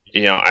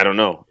 I don't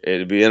know.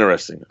 It'd be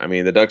interesting. I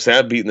mean, the Ducks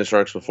have beaten the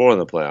Sharks before in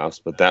the playoffs,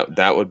 but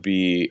that would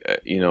be,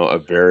 a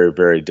very,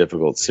 very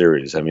difficult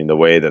series. I mean, the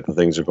way that the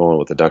things are going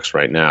with the Ducks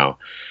right now,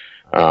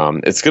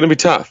 it's going to be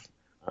tough.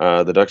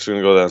 The Ducks are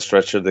going to go down the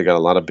stretch here. They got a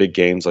lot of big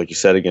games, like you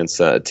said,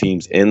 against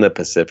teams in the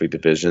Pacific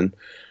Division.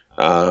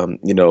 Khalid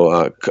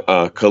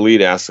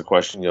asked the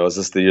question, is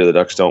this the year the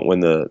Ducks don't win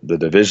the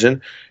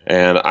division?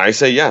 And I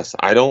say yes.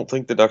 I don't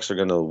think the Ducks are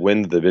going to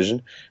win the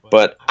division,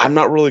 but I'm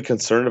not really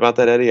concerned about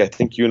that, Eddie. I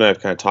think you and I have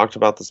kind of talked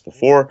about this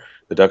before.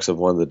 The Ducks have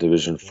won the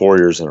division 4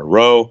 years in a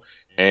row,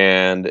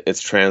 and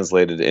it's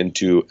translated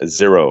into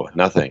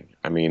 0-0.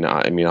 I mean,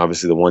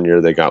 obviously the 1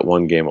 year they got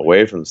 1 game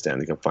away from the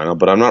Stanley Cup final,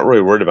 but I'm not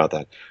really worried about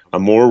that.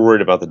 I'm more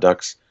worried about the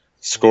Ducks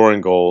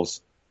scoring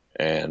goals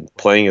and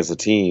playing as a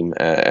team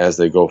as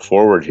they go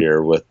forward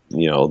here with,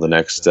 the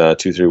next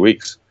 2-3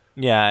 weeks.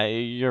 Yeah,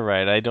 you're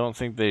right. I don't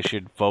think they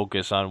should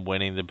focus on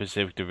winning the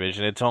Pacific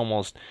Division. It's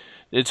almost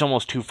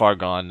too far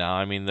gone now.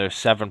 I mean, they're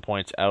 7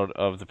 points out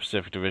of the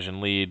Pacific Division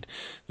lead.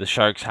 The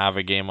Sharks have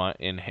a game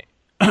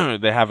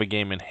they have a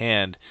game in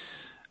hand.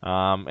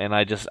 And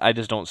I just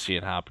don't see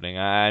it happening.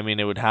 I mean,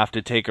 it would have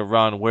to take a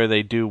run where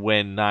they do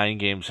win 9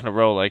 games in a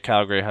row like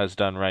Calgary has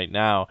done right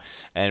now,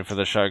 and for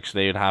the Sharks,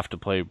 they would have to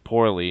play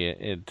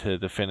poorly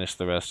to finish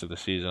the rest of the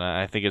season.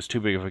 I think it's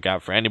too big of a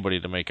gap for anybody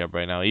to make up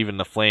right now, even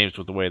the Flames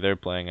with the way they're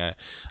playing.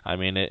 I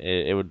mean,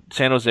 it would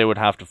San Jose would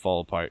have to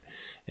fall apart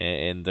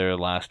in their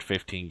last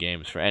 15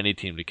 games for any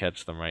team to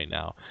catch them right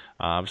now.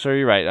 So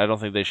you're right. I don't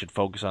think they should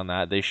focus on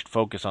that. They should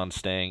focus on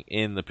staying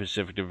in the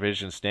Pacific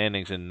Division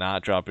standings and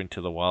not dropping to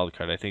the wild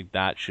card. I think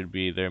that should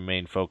be their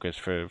main focus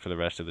for the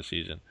rest of the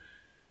season.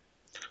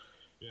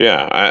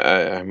 Yeah,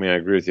 I mean, I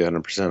agree with you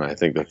 100%. I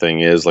think the thing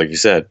is, like you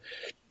said,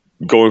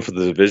 going for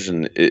the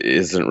division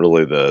isn't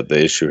really the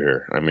issue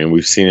here. I mean,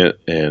 we've seen it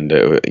and,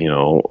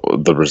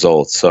 the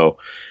results. So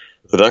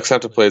the Ducks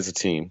have to play as a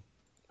team.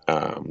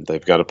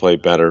 They've got to play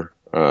better.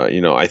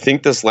 I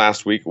think this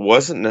last week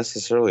wasn't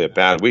necessarily a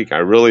bad week. I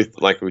really,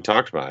 like we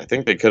talked about, I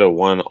think they could have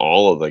won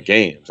all of the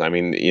games. I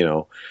mean,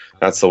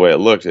 that's the way it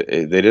looked.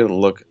 They didn't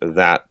look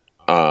that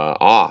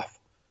off.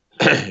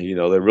 They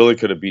really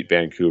could have beat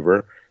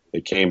Vancouver.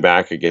 They came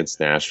back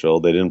against Nashville.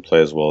 They didn't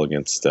play as well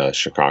against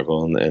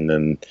Chicago, and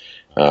then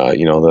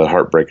the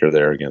heartbreaker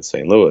there against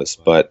St. Louis.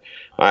 But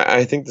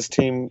I think this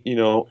team, they're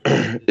going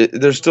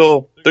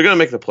to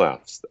make the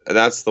playoffs.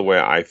 That's the way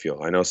I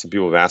feel. I know some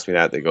people have asked me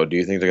that. They go, do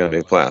you think they're going to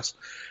make the playoffs?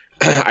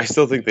 I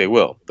still think they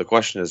will. The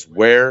question is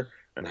where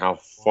and how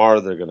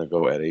far they're going to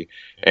go, Eddie.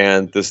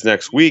 And this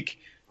next week,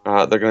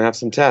 they're going to have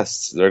some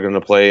tests. They're going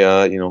to play,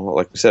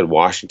 like we said,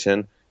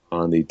 Washington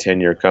on the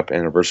 10-year Cup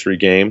anniversary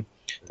game.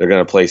 They're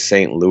going to play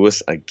St.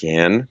 Louis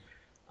again.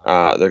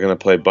 They're going to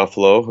play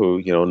Buffalo,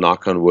 who,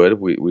 knock on wood,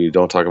 we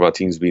don't talk about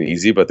teams being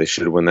easy, but they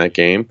should win that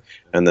game.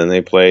 And then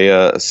they play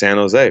San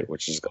Jose,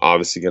 which is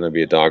obviously going to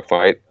be a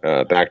dogfight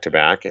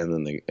back-to-back. And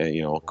then they,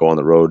 go on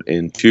the road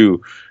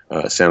into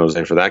San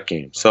Jose for that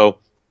game. So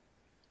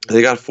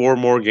they got 4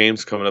 more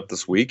games coming up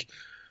this week.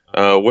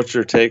 What's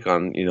your take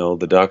on,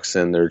 the Ducks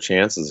and their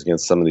chances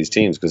against some of these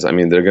teams? Because, I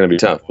mean, they're going to be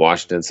tough.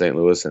 Washington, St.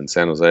 Louis, and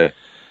San Jose.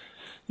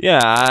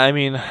 Yeah, I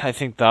mean, I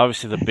think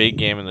obviously the big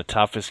game and the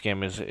toughest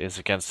game is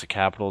against the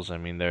Capitals. I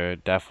mean, they're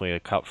definitely a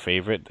Cup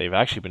favorite. They've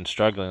actually been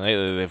struggling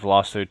lately. They've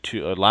lost their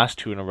last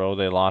 2 in a row.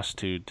 They lost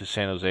to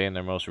San Jose in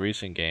their most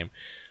recent game,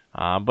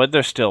 but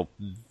they're still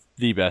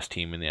the best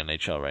team in the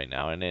NHL right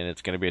now, and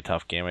it's going to be a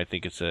tough game. I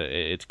think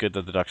it's good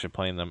that the Ducks are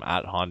playing them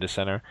at Honda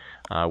Center,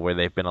 where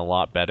they've been a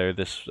lot better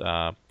this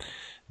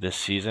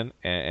season,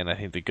 and I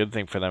think the good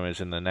thing for them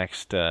is in the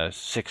next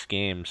 6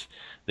 games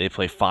they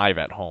play 5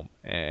 at home,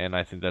 and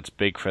I think that's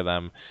big for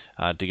them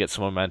to get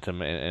some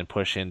momentum and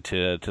push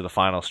into the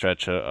final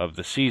stretch of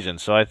the season.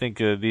 So I think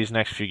these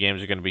next few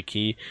games are going to be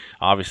key.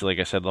 Obviously,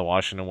 like I said, the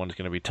Washington one's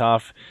going to be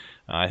tough.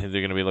 I think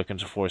they're going to be looking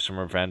to force some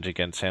revenge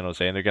against San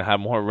Jose, and they're going to have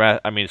more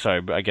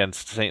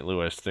against St.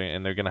 Louis,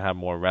 and they're going to have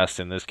more rest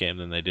in this game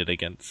than they did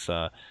against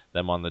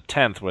them on the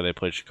 10th, where they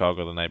played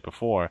Chicago the night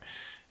before.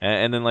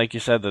 And then, like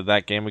you said,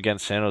 that game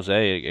against San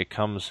Jose, it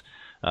comes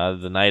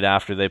the night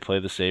after they play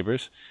the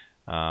Sabres.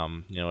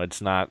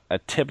 It's not a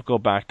typical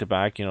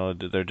back-to-back.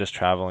 They're just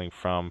traveling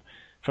from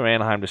from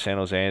Anaheim to San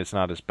Jose, it's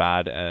not as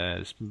bad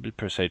as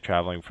per se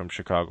traveling from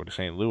Chicago to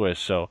St. Louis.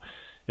 So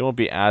it won't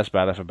be as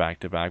bad of a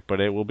back-to-back, but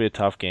it will be a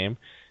tough game.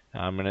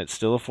 And it's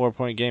still a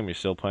 4-point game. You're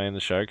still playing the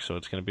Sharks, so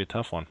it's going to be a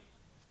tough one.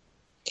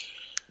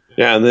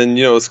 Yeah, and then,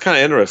 it's kind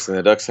of interesting.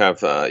 The Ducks have,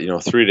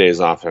 3 days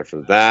off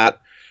after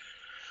that.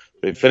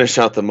 They finish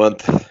out the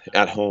month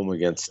at home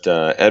against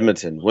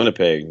Edmonton,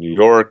 Winnipeg, New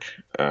York.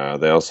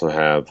 They also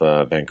have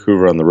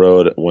Vancouver on the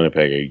road,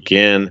 Winnipeg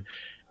again.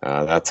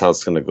 That's how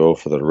it's going to go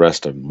for the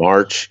rest of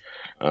March.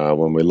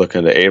 When we look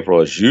into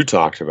April, as you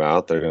talked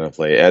about, they're going to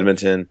play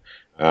Edmonton.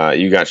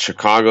 You got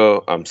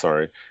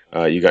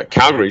you got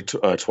Calgary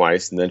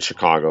twice, and then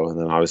Chicago, and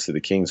then obviously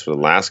the Kings for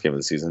the last game of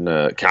the season.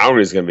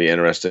 Calgary is going to be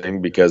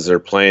interesting because they're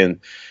playing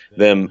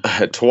them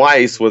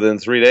twice within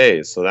 3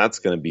 days, so that's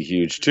going to be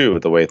huge too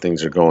with the way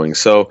things are going.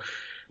 So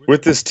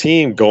with this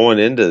team going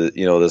into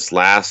this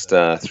last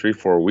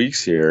 3-4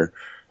 weeks here,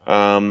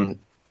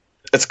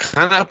 it's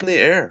kind of up in the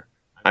air.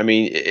 I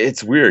mean,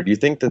 it's weird. You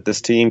think that this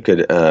team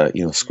could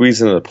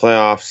squeeze into the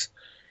playoffs,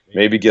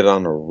 maybe get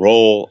on a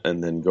roll,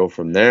 and then go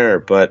from there,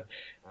 but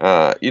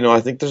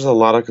I think there's a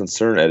lot of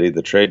concern, Eddie.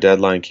 The trade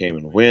deadline came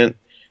and went.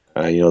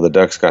 The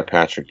Ducks got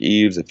Patrick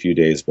Eaves a few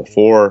days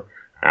before.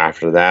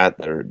 After that,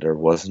 there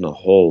wasn't a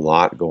whole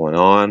lot going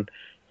on.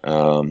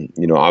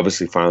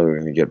 Obviously, finally we're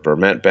going to get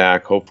Vermette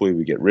back. Hopefully,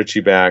 we get Ritchie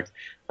back.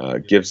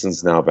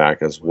 Gibson's now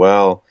back as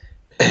well.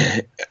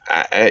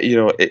 It's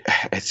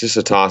just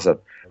a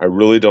toss-up. I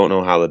really don't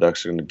know how the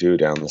Ducks are going to do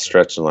down the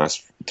stretch in the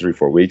last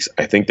 3-4 weeks.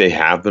 I think they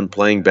have been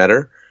playing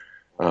better,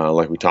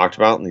 like we talked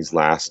about in these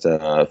last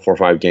 4 or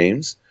 5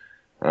 games.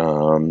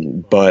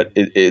 But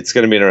it's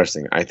going to be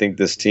interesting. I think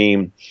this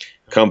team,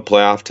 come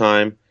playoff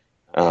time,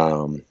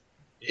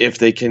 if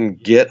they can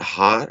get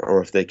hot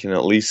or if they can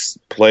at least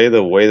play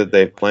the way that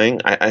they're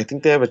playing, I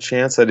think they have a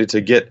chance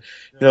to get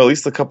at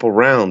least a couple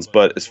rounds.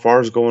 But as far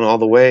as going all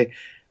the way,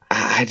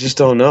 I just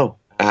don't know.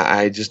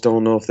 I just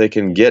don't know if they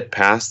can get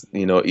past,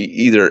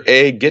 either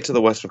A, get to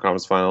the Western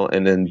Conference Final,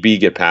 and then B,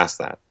 get past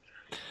that.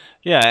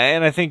 Yeah,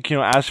 and I think,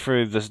 as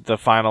for the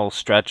final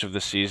stretch of the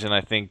season,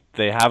 I think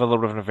they have a little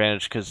bit of an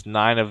advantage because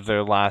 9 of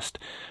their last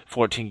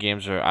 14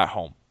 games are at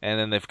home, and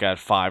then they've got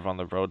 5 on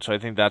the road. So I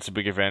think that's a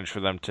big advantage for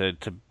them to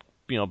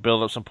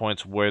build up some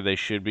points where they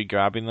should be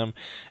grabbing them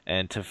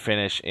and to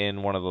finish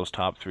in one of those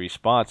top 3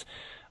 spots.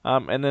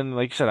 And then,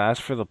 like you said, as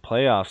for the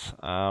playoffs,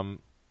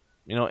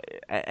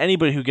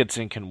 anybody who gets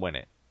in can win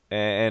it.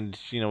 And,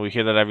 we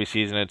hear that every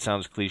season. It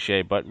sounds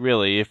cliche, but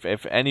really,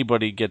 if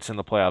anybody gets in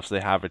the playoffs,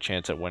 they have a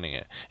chance at winning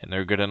it, and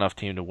they're a good enough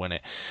team to win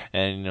it.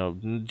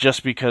 And,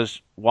 just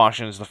because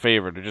Washington's the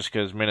favorite or just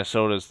because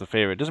Minnesota's the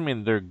favorite doesn't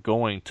mean they're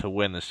going to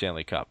win the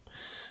Stanley Cup.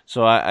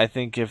 So I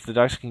think if the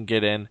Ducks can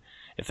get in,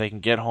 if they can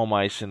get home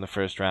ice in the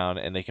first round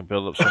and they can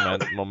build up some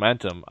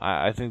momentum,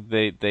 I think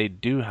they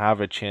do have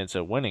a chance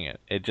at winning it.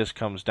 It just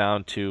comes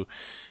down to,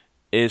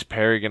 is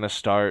Perry going to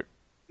start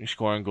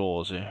scoring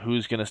goals?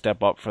 Who's going to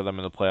step up for them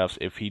in the playoffs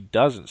if he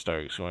doesn't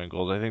start scoring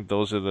goals? I think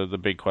those are the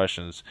big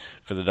questions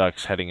for the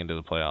Ducks heading into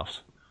the playoffs.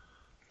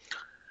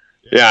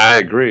 Yeah, I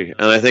agree.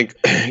 And I think,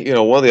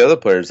 one of the other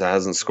players that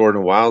hasn't scored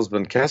in a while has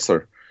been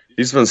Kessler.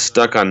 He's been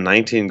stuck on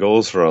 19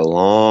 goals for a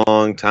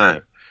long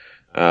time.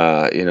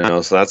 So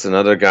that's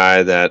another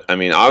guy that,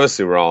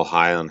 obviously we're all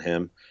high on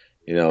him.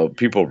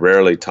 People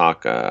rarely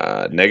talk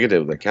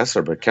negatively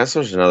Kessler, but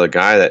Kessler's another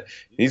guy that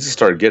needs to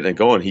start getting it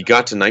going. He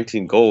got to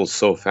 19 goals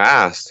so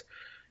fast,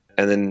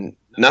 and then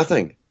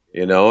nothing,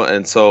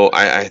 And so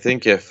I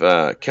think if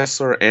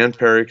Kessler and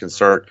Perry can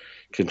start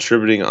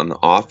contributing on the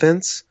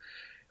offense,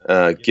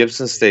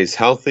 Gibson stays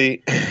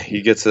healthy,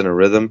 he gets in a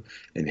rhythm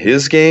in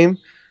his game,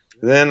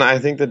 then I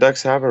think the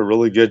Ducks have a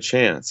really good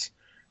chance.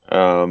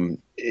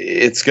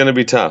 It's going to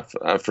be tough,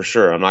 for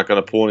sure. I'm not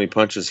going to pull any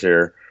punches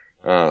here.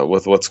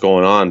 With what's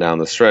going on down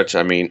the stretch.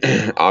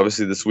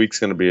 Obviously this week's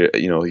going to be,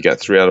 you got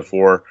 3 out of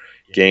 4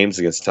 games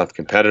against tough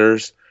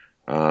competitors.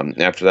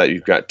 After that,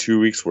 you've got 2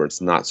 weeks where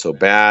it's not so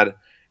bad.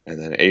 And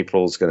then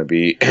April's going to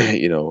be,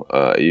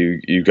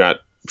 you got,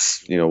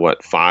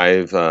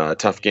 5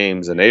 tough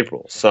games in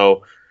April.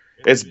 So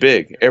it's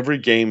big. Every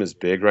game is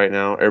big right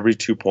now. Every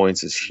 2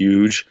 points is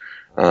huge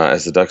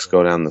as the Ducks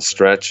go down the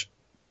stretch.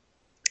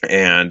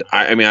 And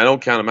I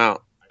don't count them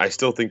out. I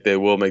still think they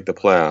will make the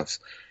playoffs.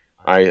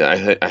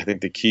 I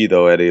think the key,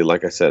 though, Eddie,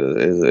 like I said,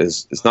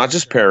 is it's not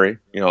just Perry.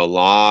 A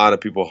lot of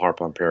people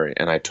harp on Perry,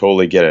 and I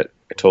totally get it.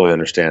 I totally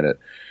understand it.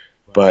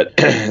 But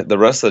the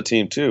rest of the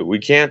team, too. We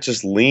can't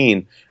just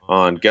lean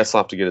on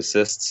Getzlaf to get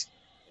assists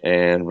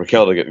and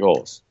Raquel to get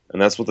goals.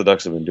 And that's what the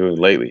Ducks have been doing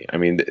lately.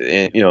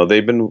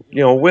 They've been,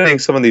 winning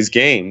some of these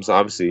games.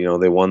 Obviously,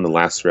 they won the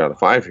last 3 out of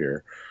 5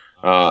 here.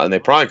 And they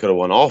probably could have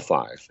won all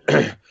 5.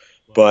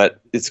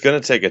 But it's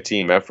going to take a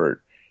team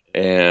effort.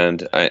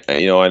 And I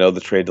know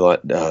the trade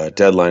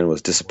deadline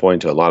was disappointing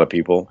to a lot of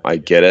people. I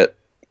get it.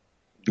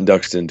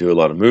 Ducks didn't do a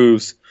lot of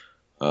moves.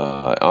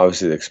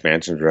 Obviously, the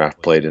expansion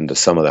draft played into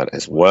some of that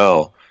as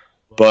well.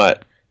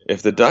 But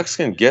if the Ducks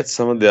can get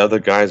some of the other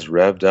guys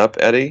revved up,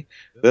 Eddie,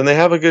 then they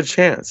have a good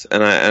chance.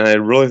 And I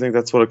really think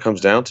that's what it comes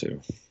down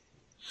to.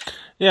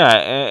 Yeah,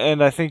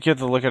 and I think you have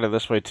to look at it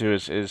this way too.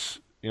 Is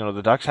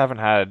the Ducks haven't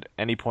had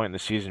any point in the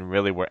season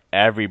really where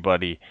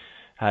everybody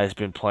has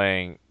been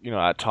playing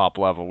at top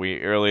level. We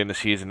early in the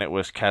season it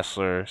was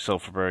Kessler,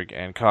 Silfverberg,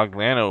 and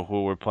Cogliano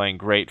who were playing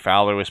great.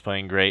 Fowler was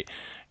playing great.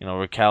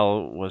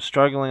 Raquel was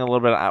struggling a little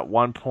bit at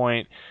one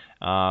point.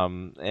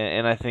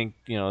 And I think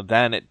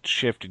then it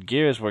shifted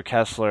gears where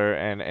Kessler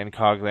and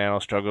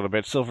Cogliano struggled a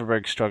bit.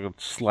 Silfverberg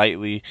struggled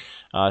slightly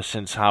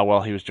since how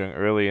well he was doing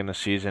early in the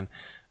season.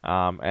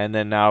 And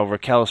then now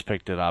Raquel's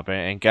picked it up,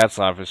 and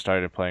Getzlaf has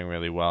started playing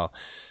really well.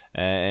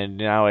 And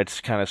now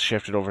it's kind of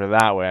shifted over to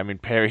that way. I mean,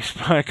 Perry's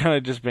kind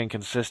of just been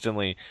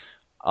consistently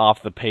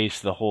off the pace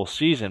the whole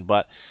season.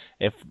 But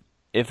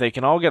if they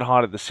can all get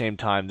hot at the same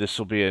time, this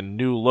will be a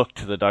new look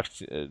to the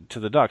Ducks.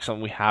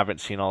 Something we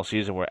haven't seen all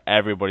season, where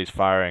everybody's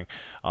firing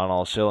on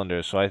all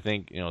cylinders. So I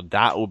think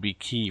that will be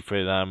key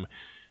for them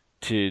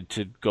to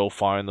go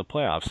far in the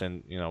playoffs.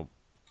 And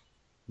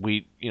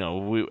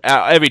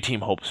every team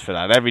hopes for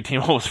that. Every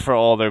team hopes for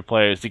all their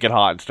players to get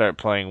hot and start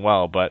playing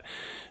well. But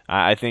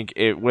I think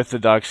with the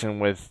Ducks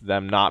and with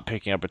them not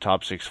picking up a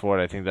top six forward,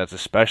 I think that's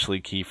especially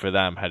key for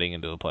them heading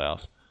into the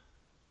playoffs.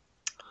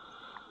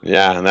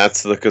 Yeah, and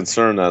that's the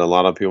concern that a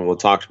lot of people have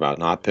talked about,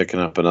 not picking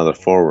up another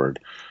forward.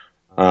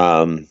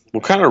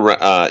 We'll kind of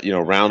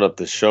round up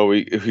the show.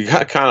 We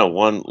got kind of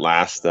one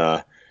last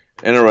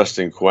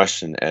interesting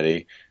question,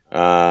 Eddie.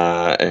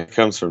 It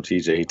comes from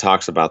TJ. He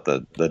talks about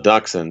the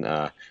Ducks and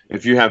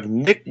if you have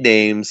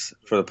nicknames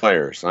for the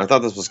players. And I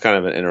thought this was kind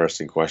of an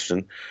interesting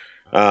question.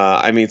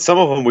 I mean, some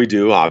of them we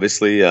do,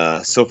 obviously.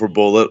 Silver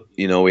Bullet,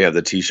 we have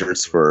the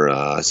T-shirts for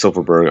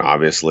Silfverberg,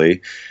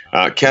 obviously.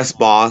 Kess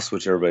Boss,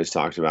 which everybody's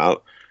talked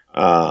about.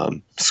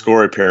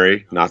 Scory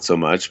Perry, not so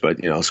much, but,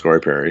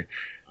 Scory Perry.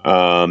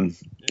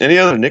 Any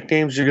other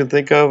nicknames you can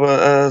think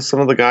of,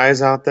 some of the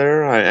guys out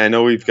there? I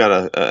know we've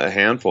got a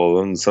handful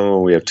of them. Some of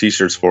them we have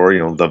T-shirts for,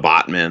 the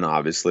Botman,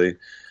 obviously.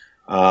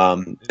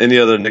 Any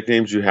other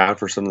nicknames you have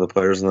for some of the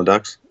players in the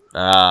Ducks?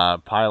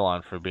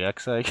 Pylon for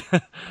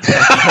BXA.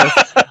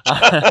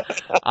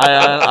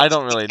 I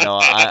don't really know.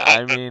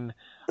 I mean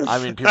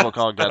people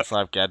call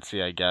Getzlaf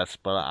Getsy, I guess,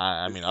 but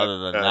I mean other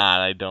than that,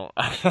 I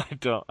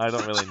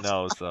don't really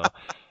know. So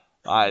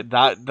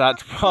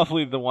that's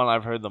probably the one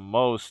I've heard the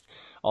most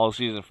all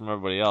season from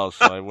everybody else.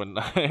 So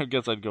I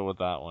guess I'd go with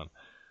that one.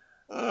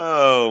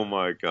 Oh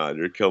my God,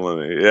 you're killing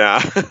me.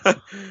 Yeah.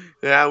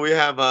 Yeah, we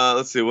have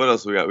let's see what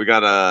else we got. We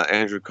got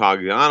Andrew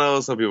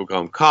Cogliano, some people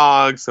call him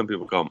Cog, some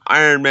people call him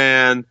Iron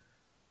Man.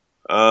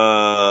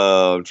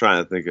 I'm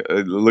trying to think,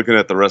 looking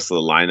at the rest of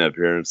the lineup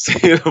here and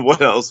seeing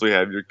what else we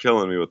have. You're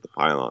killing me with the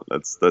pylon.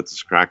 That's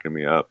just cracking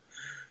me up.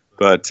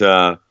 But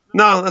no,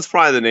 that's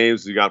probably the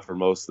names we got for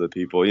most of the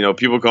people.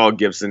 People call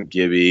Gibson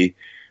Gibby.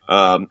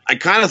 I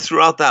kind of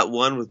threw out that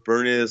one with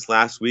Bernier this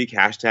last week,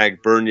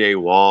 hashtag Bernier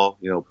Wall,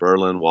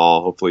 Berlin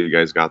Wall. Hopefully you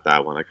guys got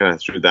that one. I kind of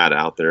threw that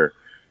out there,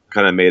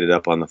 kind of made it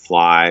up on the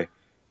fly.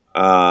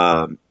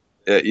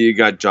 You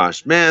got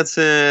Josh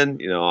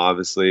Manson,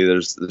 obviously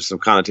there's some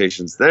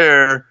connotations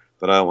there,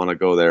 but I don't want to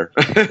go there.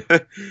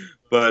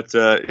 But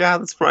yeah,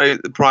 that's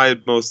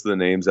probably most of the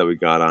names that we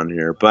got on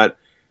here. But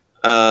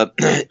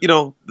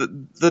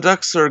the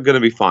Ducks are going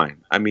to be fine.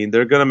 I mean,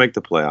 they're going to make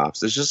the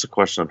playoffs. It's just a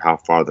question of how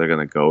far they're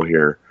going to go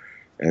here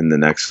in the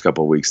next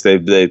couple of weeks.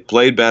 They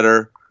played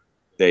better.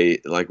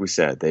 They, like we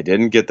said, they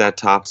didn't get that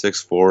top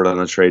six forward on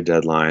the trade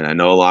deadline. I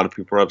know a lot of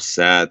people are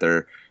upset.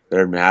 They're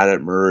mad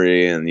at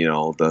Murray and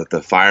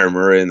the fire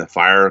Murray and the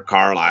fire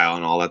Carlisle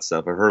and all that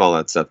stuff. I've heard all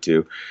that stuff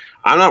too.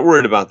 I'm not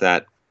worried about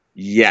that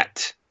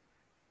yet.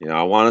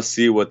 I want to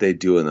see what they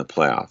do in the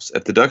playoffs.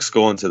 If the Ducks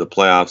go into the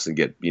playoffs and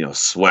get,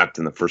 swept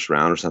in the first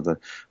round or something,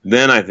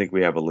 then I think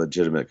we have a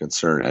legitimate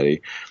concern,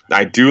 Eddie.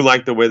 I do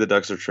like the way the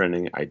Ducks are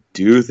trending. I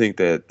do think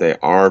that they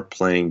are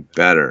playing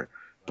better.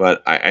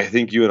 But I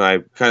think you and I,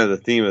 kind of the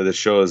theme of the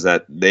show is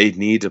that they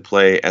need to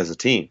play as a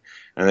team.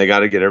 And they got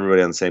to get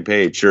everybody on the same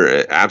page.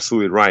 You're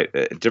absolutely right.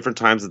 At different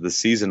times of the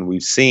season,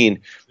 we've seen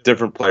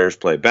different players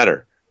play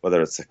better,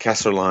 whether it's the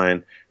Kessler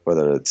line,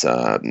 whether it's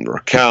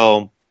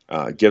Raquel.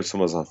 Gibson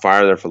was on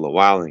fire there for a little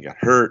while and he got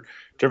hurt.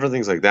 Different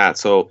things like that.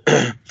 So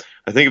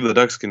I think if the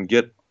Ducks can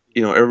get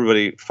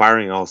everybody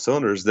firing all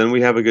cylinders, then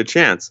we have a good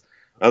chance.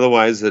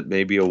 Otherwise, it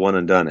may be a one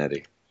and done,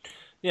 Eddie.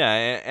 Yeah,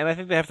 and I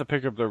think they have to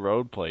pick up their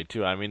road play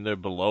too. I mean, they're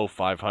below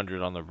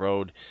 500 on the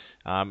road,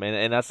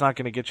 and that's not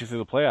going to get you through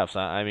the playoffs.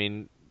 I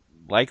mean,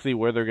 likely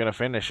where they're going to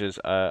finish is,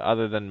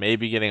 other than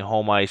maybe getting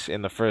home ice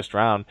in the first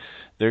round,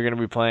 they're going to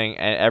be playing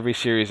every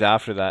series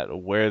after that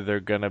where they're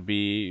going to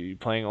be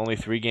playing only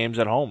 3 games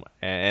at home.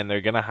 And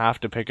they're going to have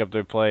to pick up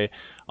their play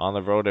on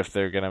the road if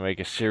they're going to make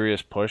a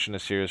serious push and a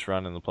serious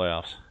run in the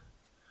playoffs.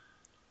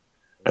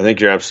 I think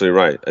you're absolutely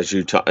right. As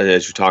you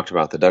talked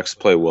about, the Ducks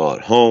play well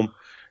at home,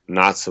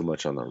 not so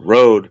much on the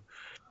road.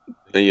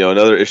 And,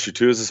 another issue,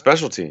 too, is the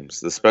special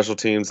teams.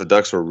 The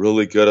Ducks were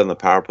really good on the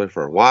power play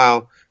for a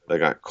while. They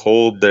got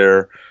cold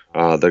there.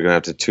 They're going to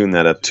have to tune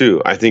that up,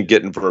 too. I think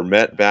getting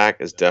Vermette back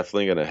is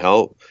definitely going to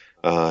help.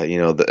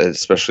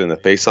 especially in the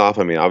face-off.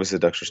 I mean, obviously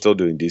the Ducks are still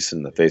doing decent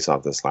in the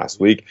face-off this last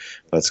week.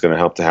 That's going to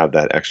help to have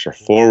that extra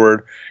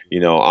forward.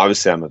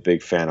 Obviously I'm a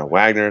big fan of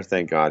Wagner.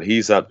 Thank God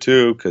he's up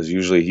too, because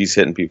usually he's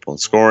hitting people and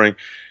scoring.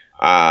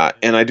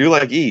 And I do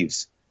like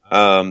Eves.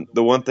 The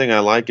one thing I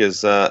like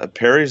is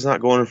Perry's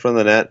not going in front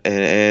of the net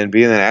and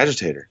being that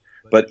agitator,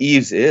 but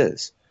Eves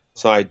is.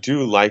 So I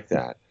do like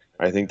that.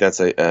 I think that's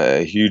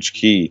a huge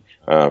key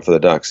for the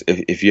Ducks.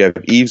 If you have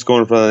Eves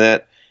going in front of the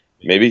net,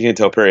 maybe you can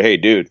tell Perry, hey,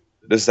 dude,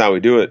 this is how we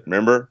do it,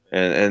 remember?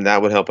 And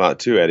that would help out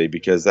too, Eddie,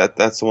 because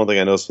that's the one thing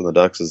I noticed from the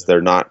Ducks is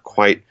they're not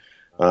quite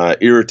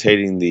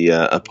irritating the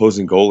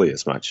opposing goalie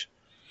as much.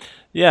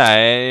 Yeah,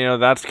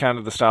 and that's kind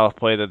of the style of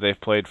play that they've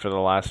played for the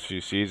last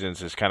few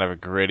seasons, is kind of a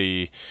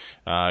gritty,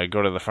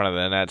 go to the front of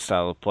the net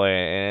style of play,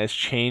 and it's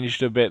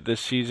changed a bit this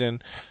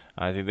season.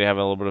 I think they have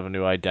a little bit of a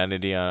new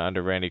identity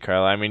under Randy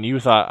Carlyle. I mean,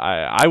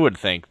 I would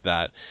think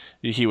that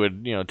he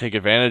would, take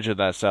advantage of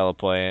that style of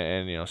play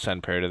and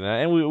send Perry to the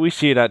net, and we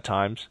see it at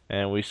times,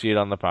 and we see it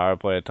on the power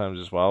play at times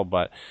as well.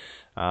 But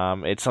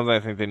it's something I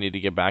think they need to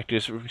get back to.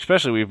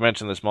 Especially, we've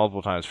mentioned this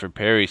multiple times, for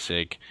Perry's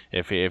sake.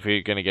 If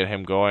you're going to get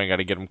him going, got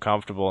to get him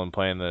comfortable and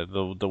playing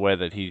the way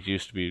that he's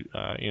used to be,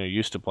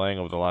 used to playing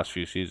over the last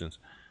few seasons.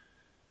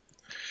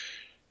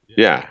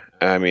 Yeah,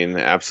 I mean,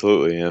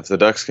 absolutely. And if the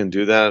Ducks can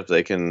do that, if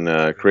they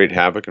can create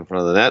havoc in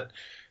front of the net,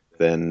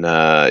 then,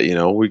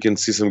 we can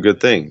see some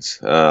good things.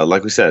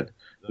 Like we said,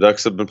 the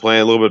Ducks have been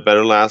playing a little bit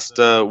better last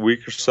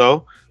week or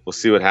so. We'll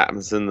see what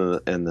happens in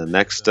the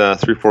next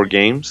 3-4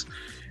 games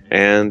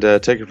and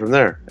take it from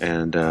there.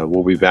 And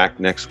we'll be back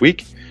next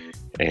week.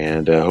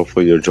 And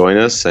hopefully you'll join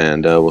us,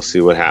 and we'll see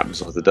what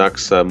happens with the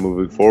Ducks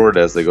moving forward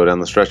as they go down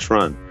the stretch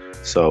run.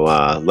 So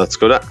let's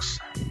go Ducks.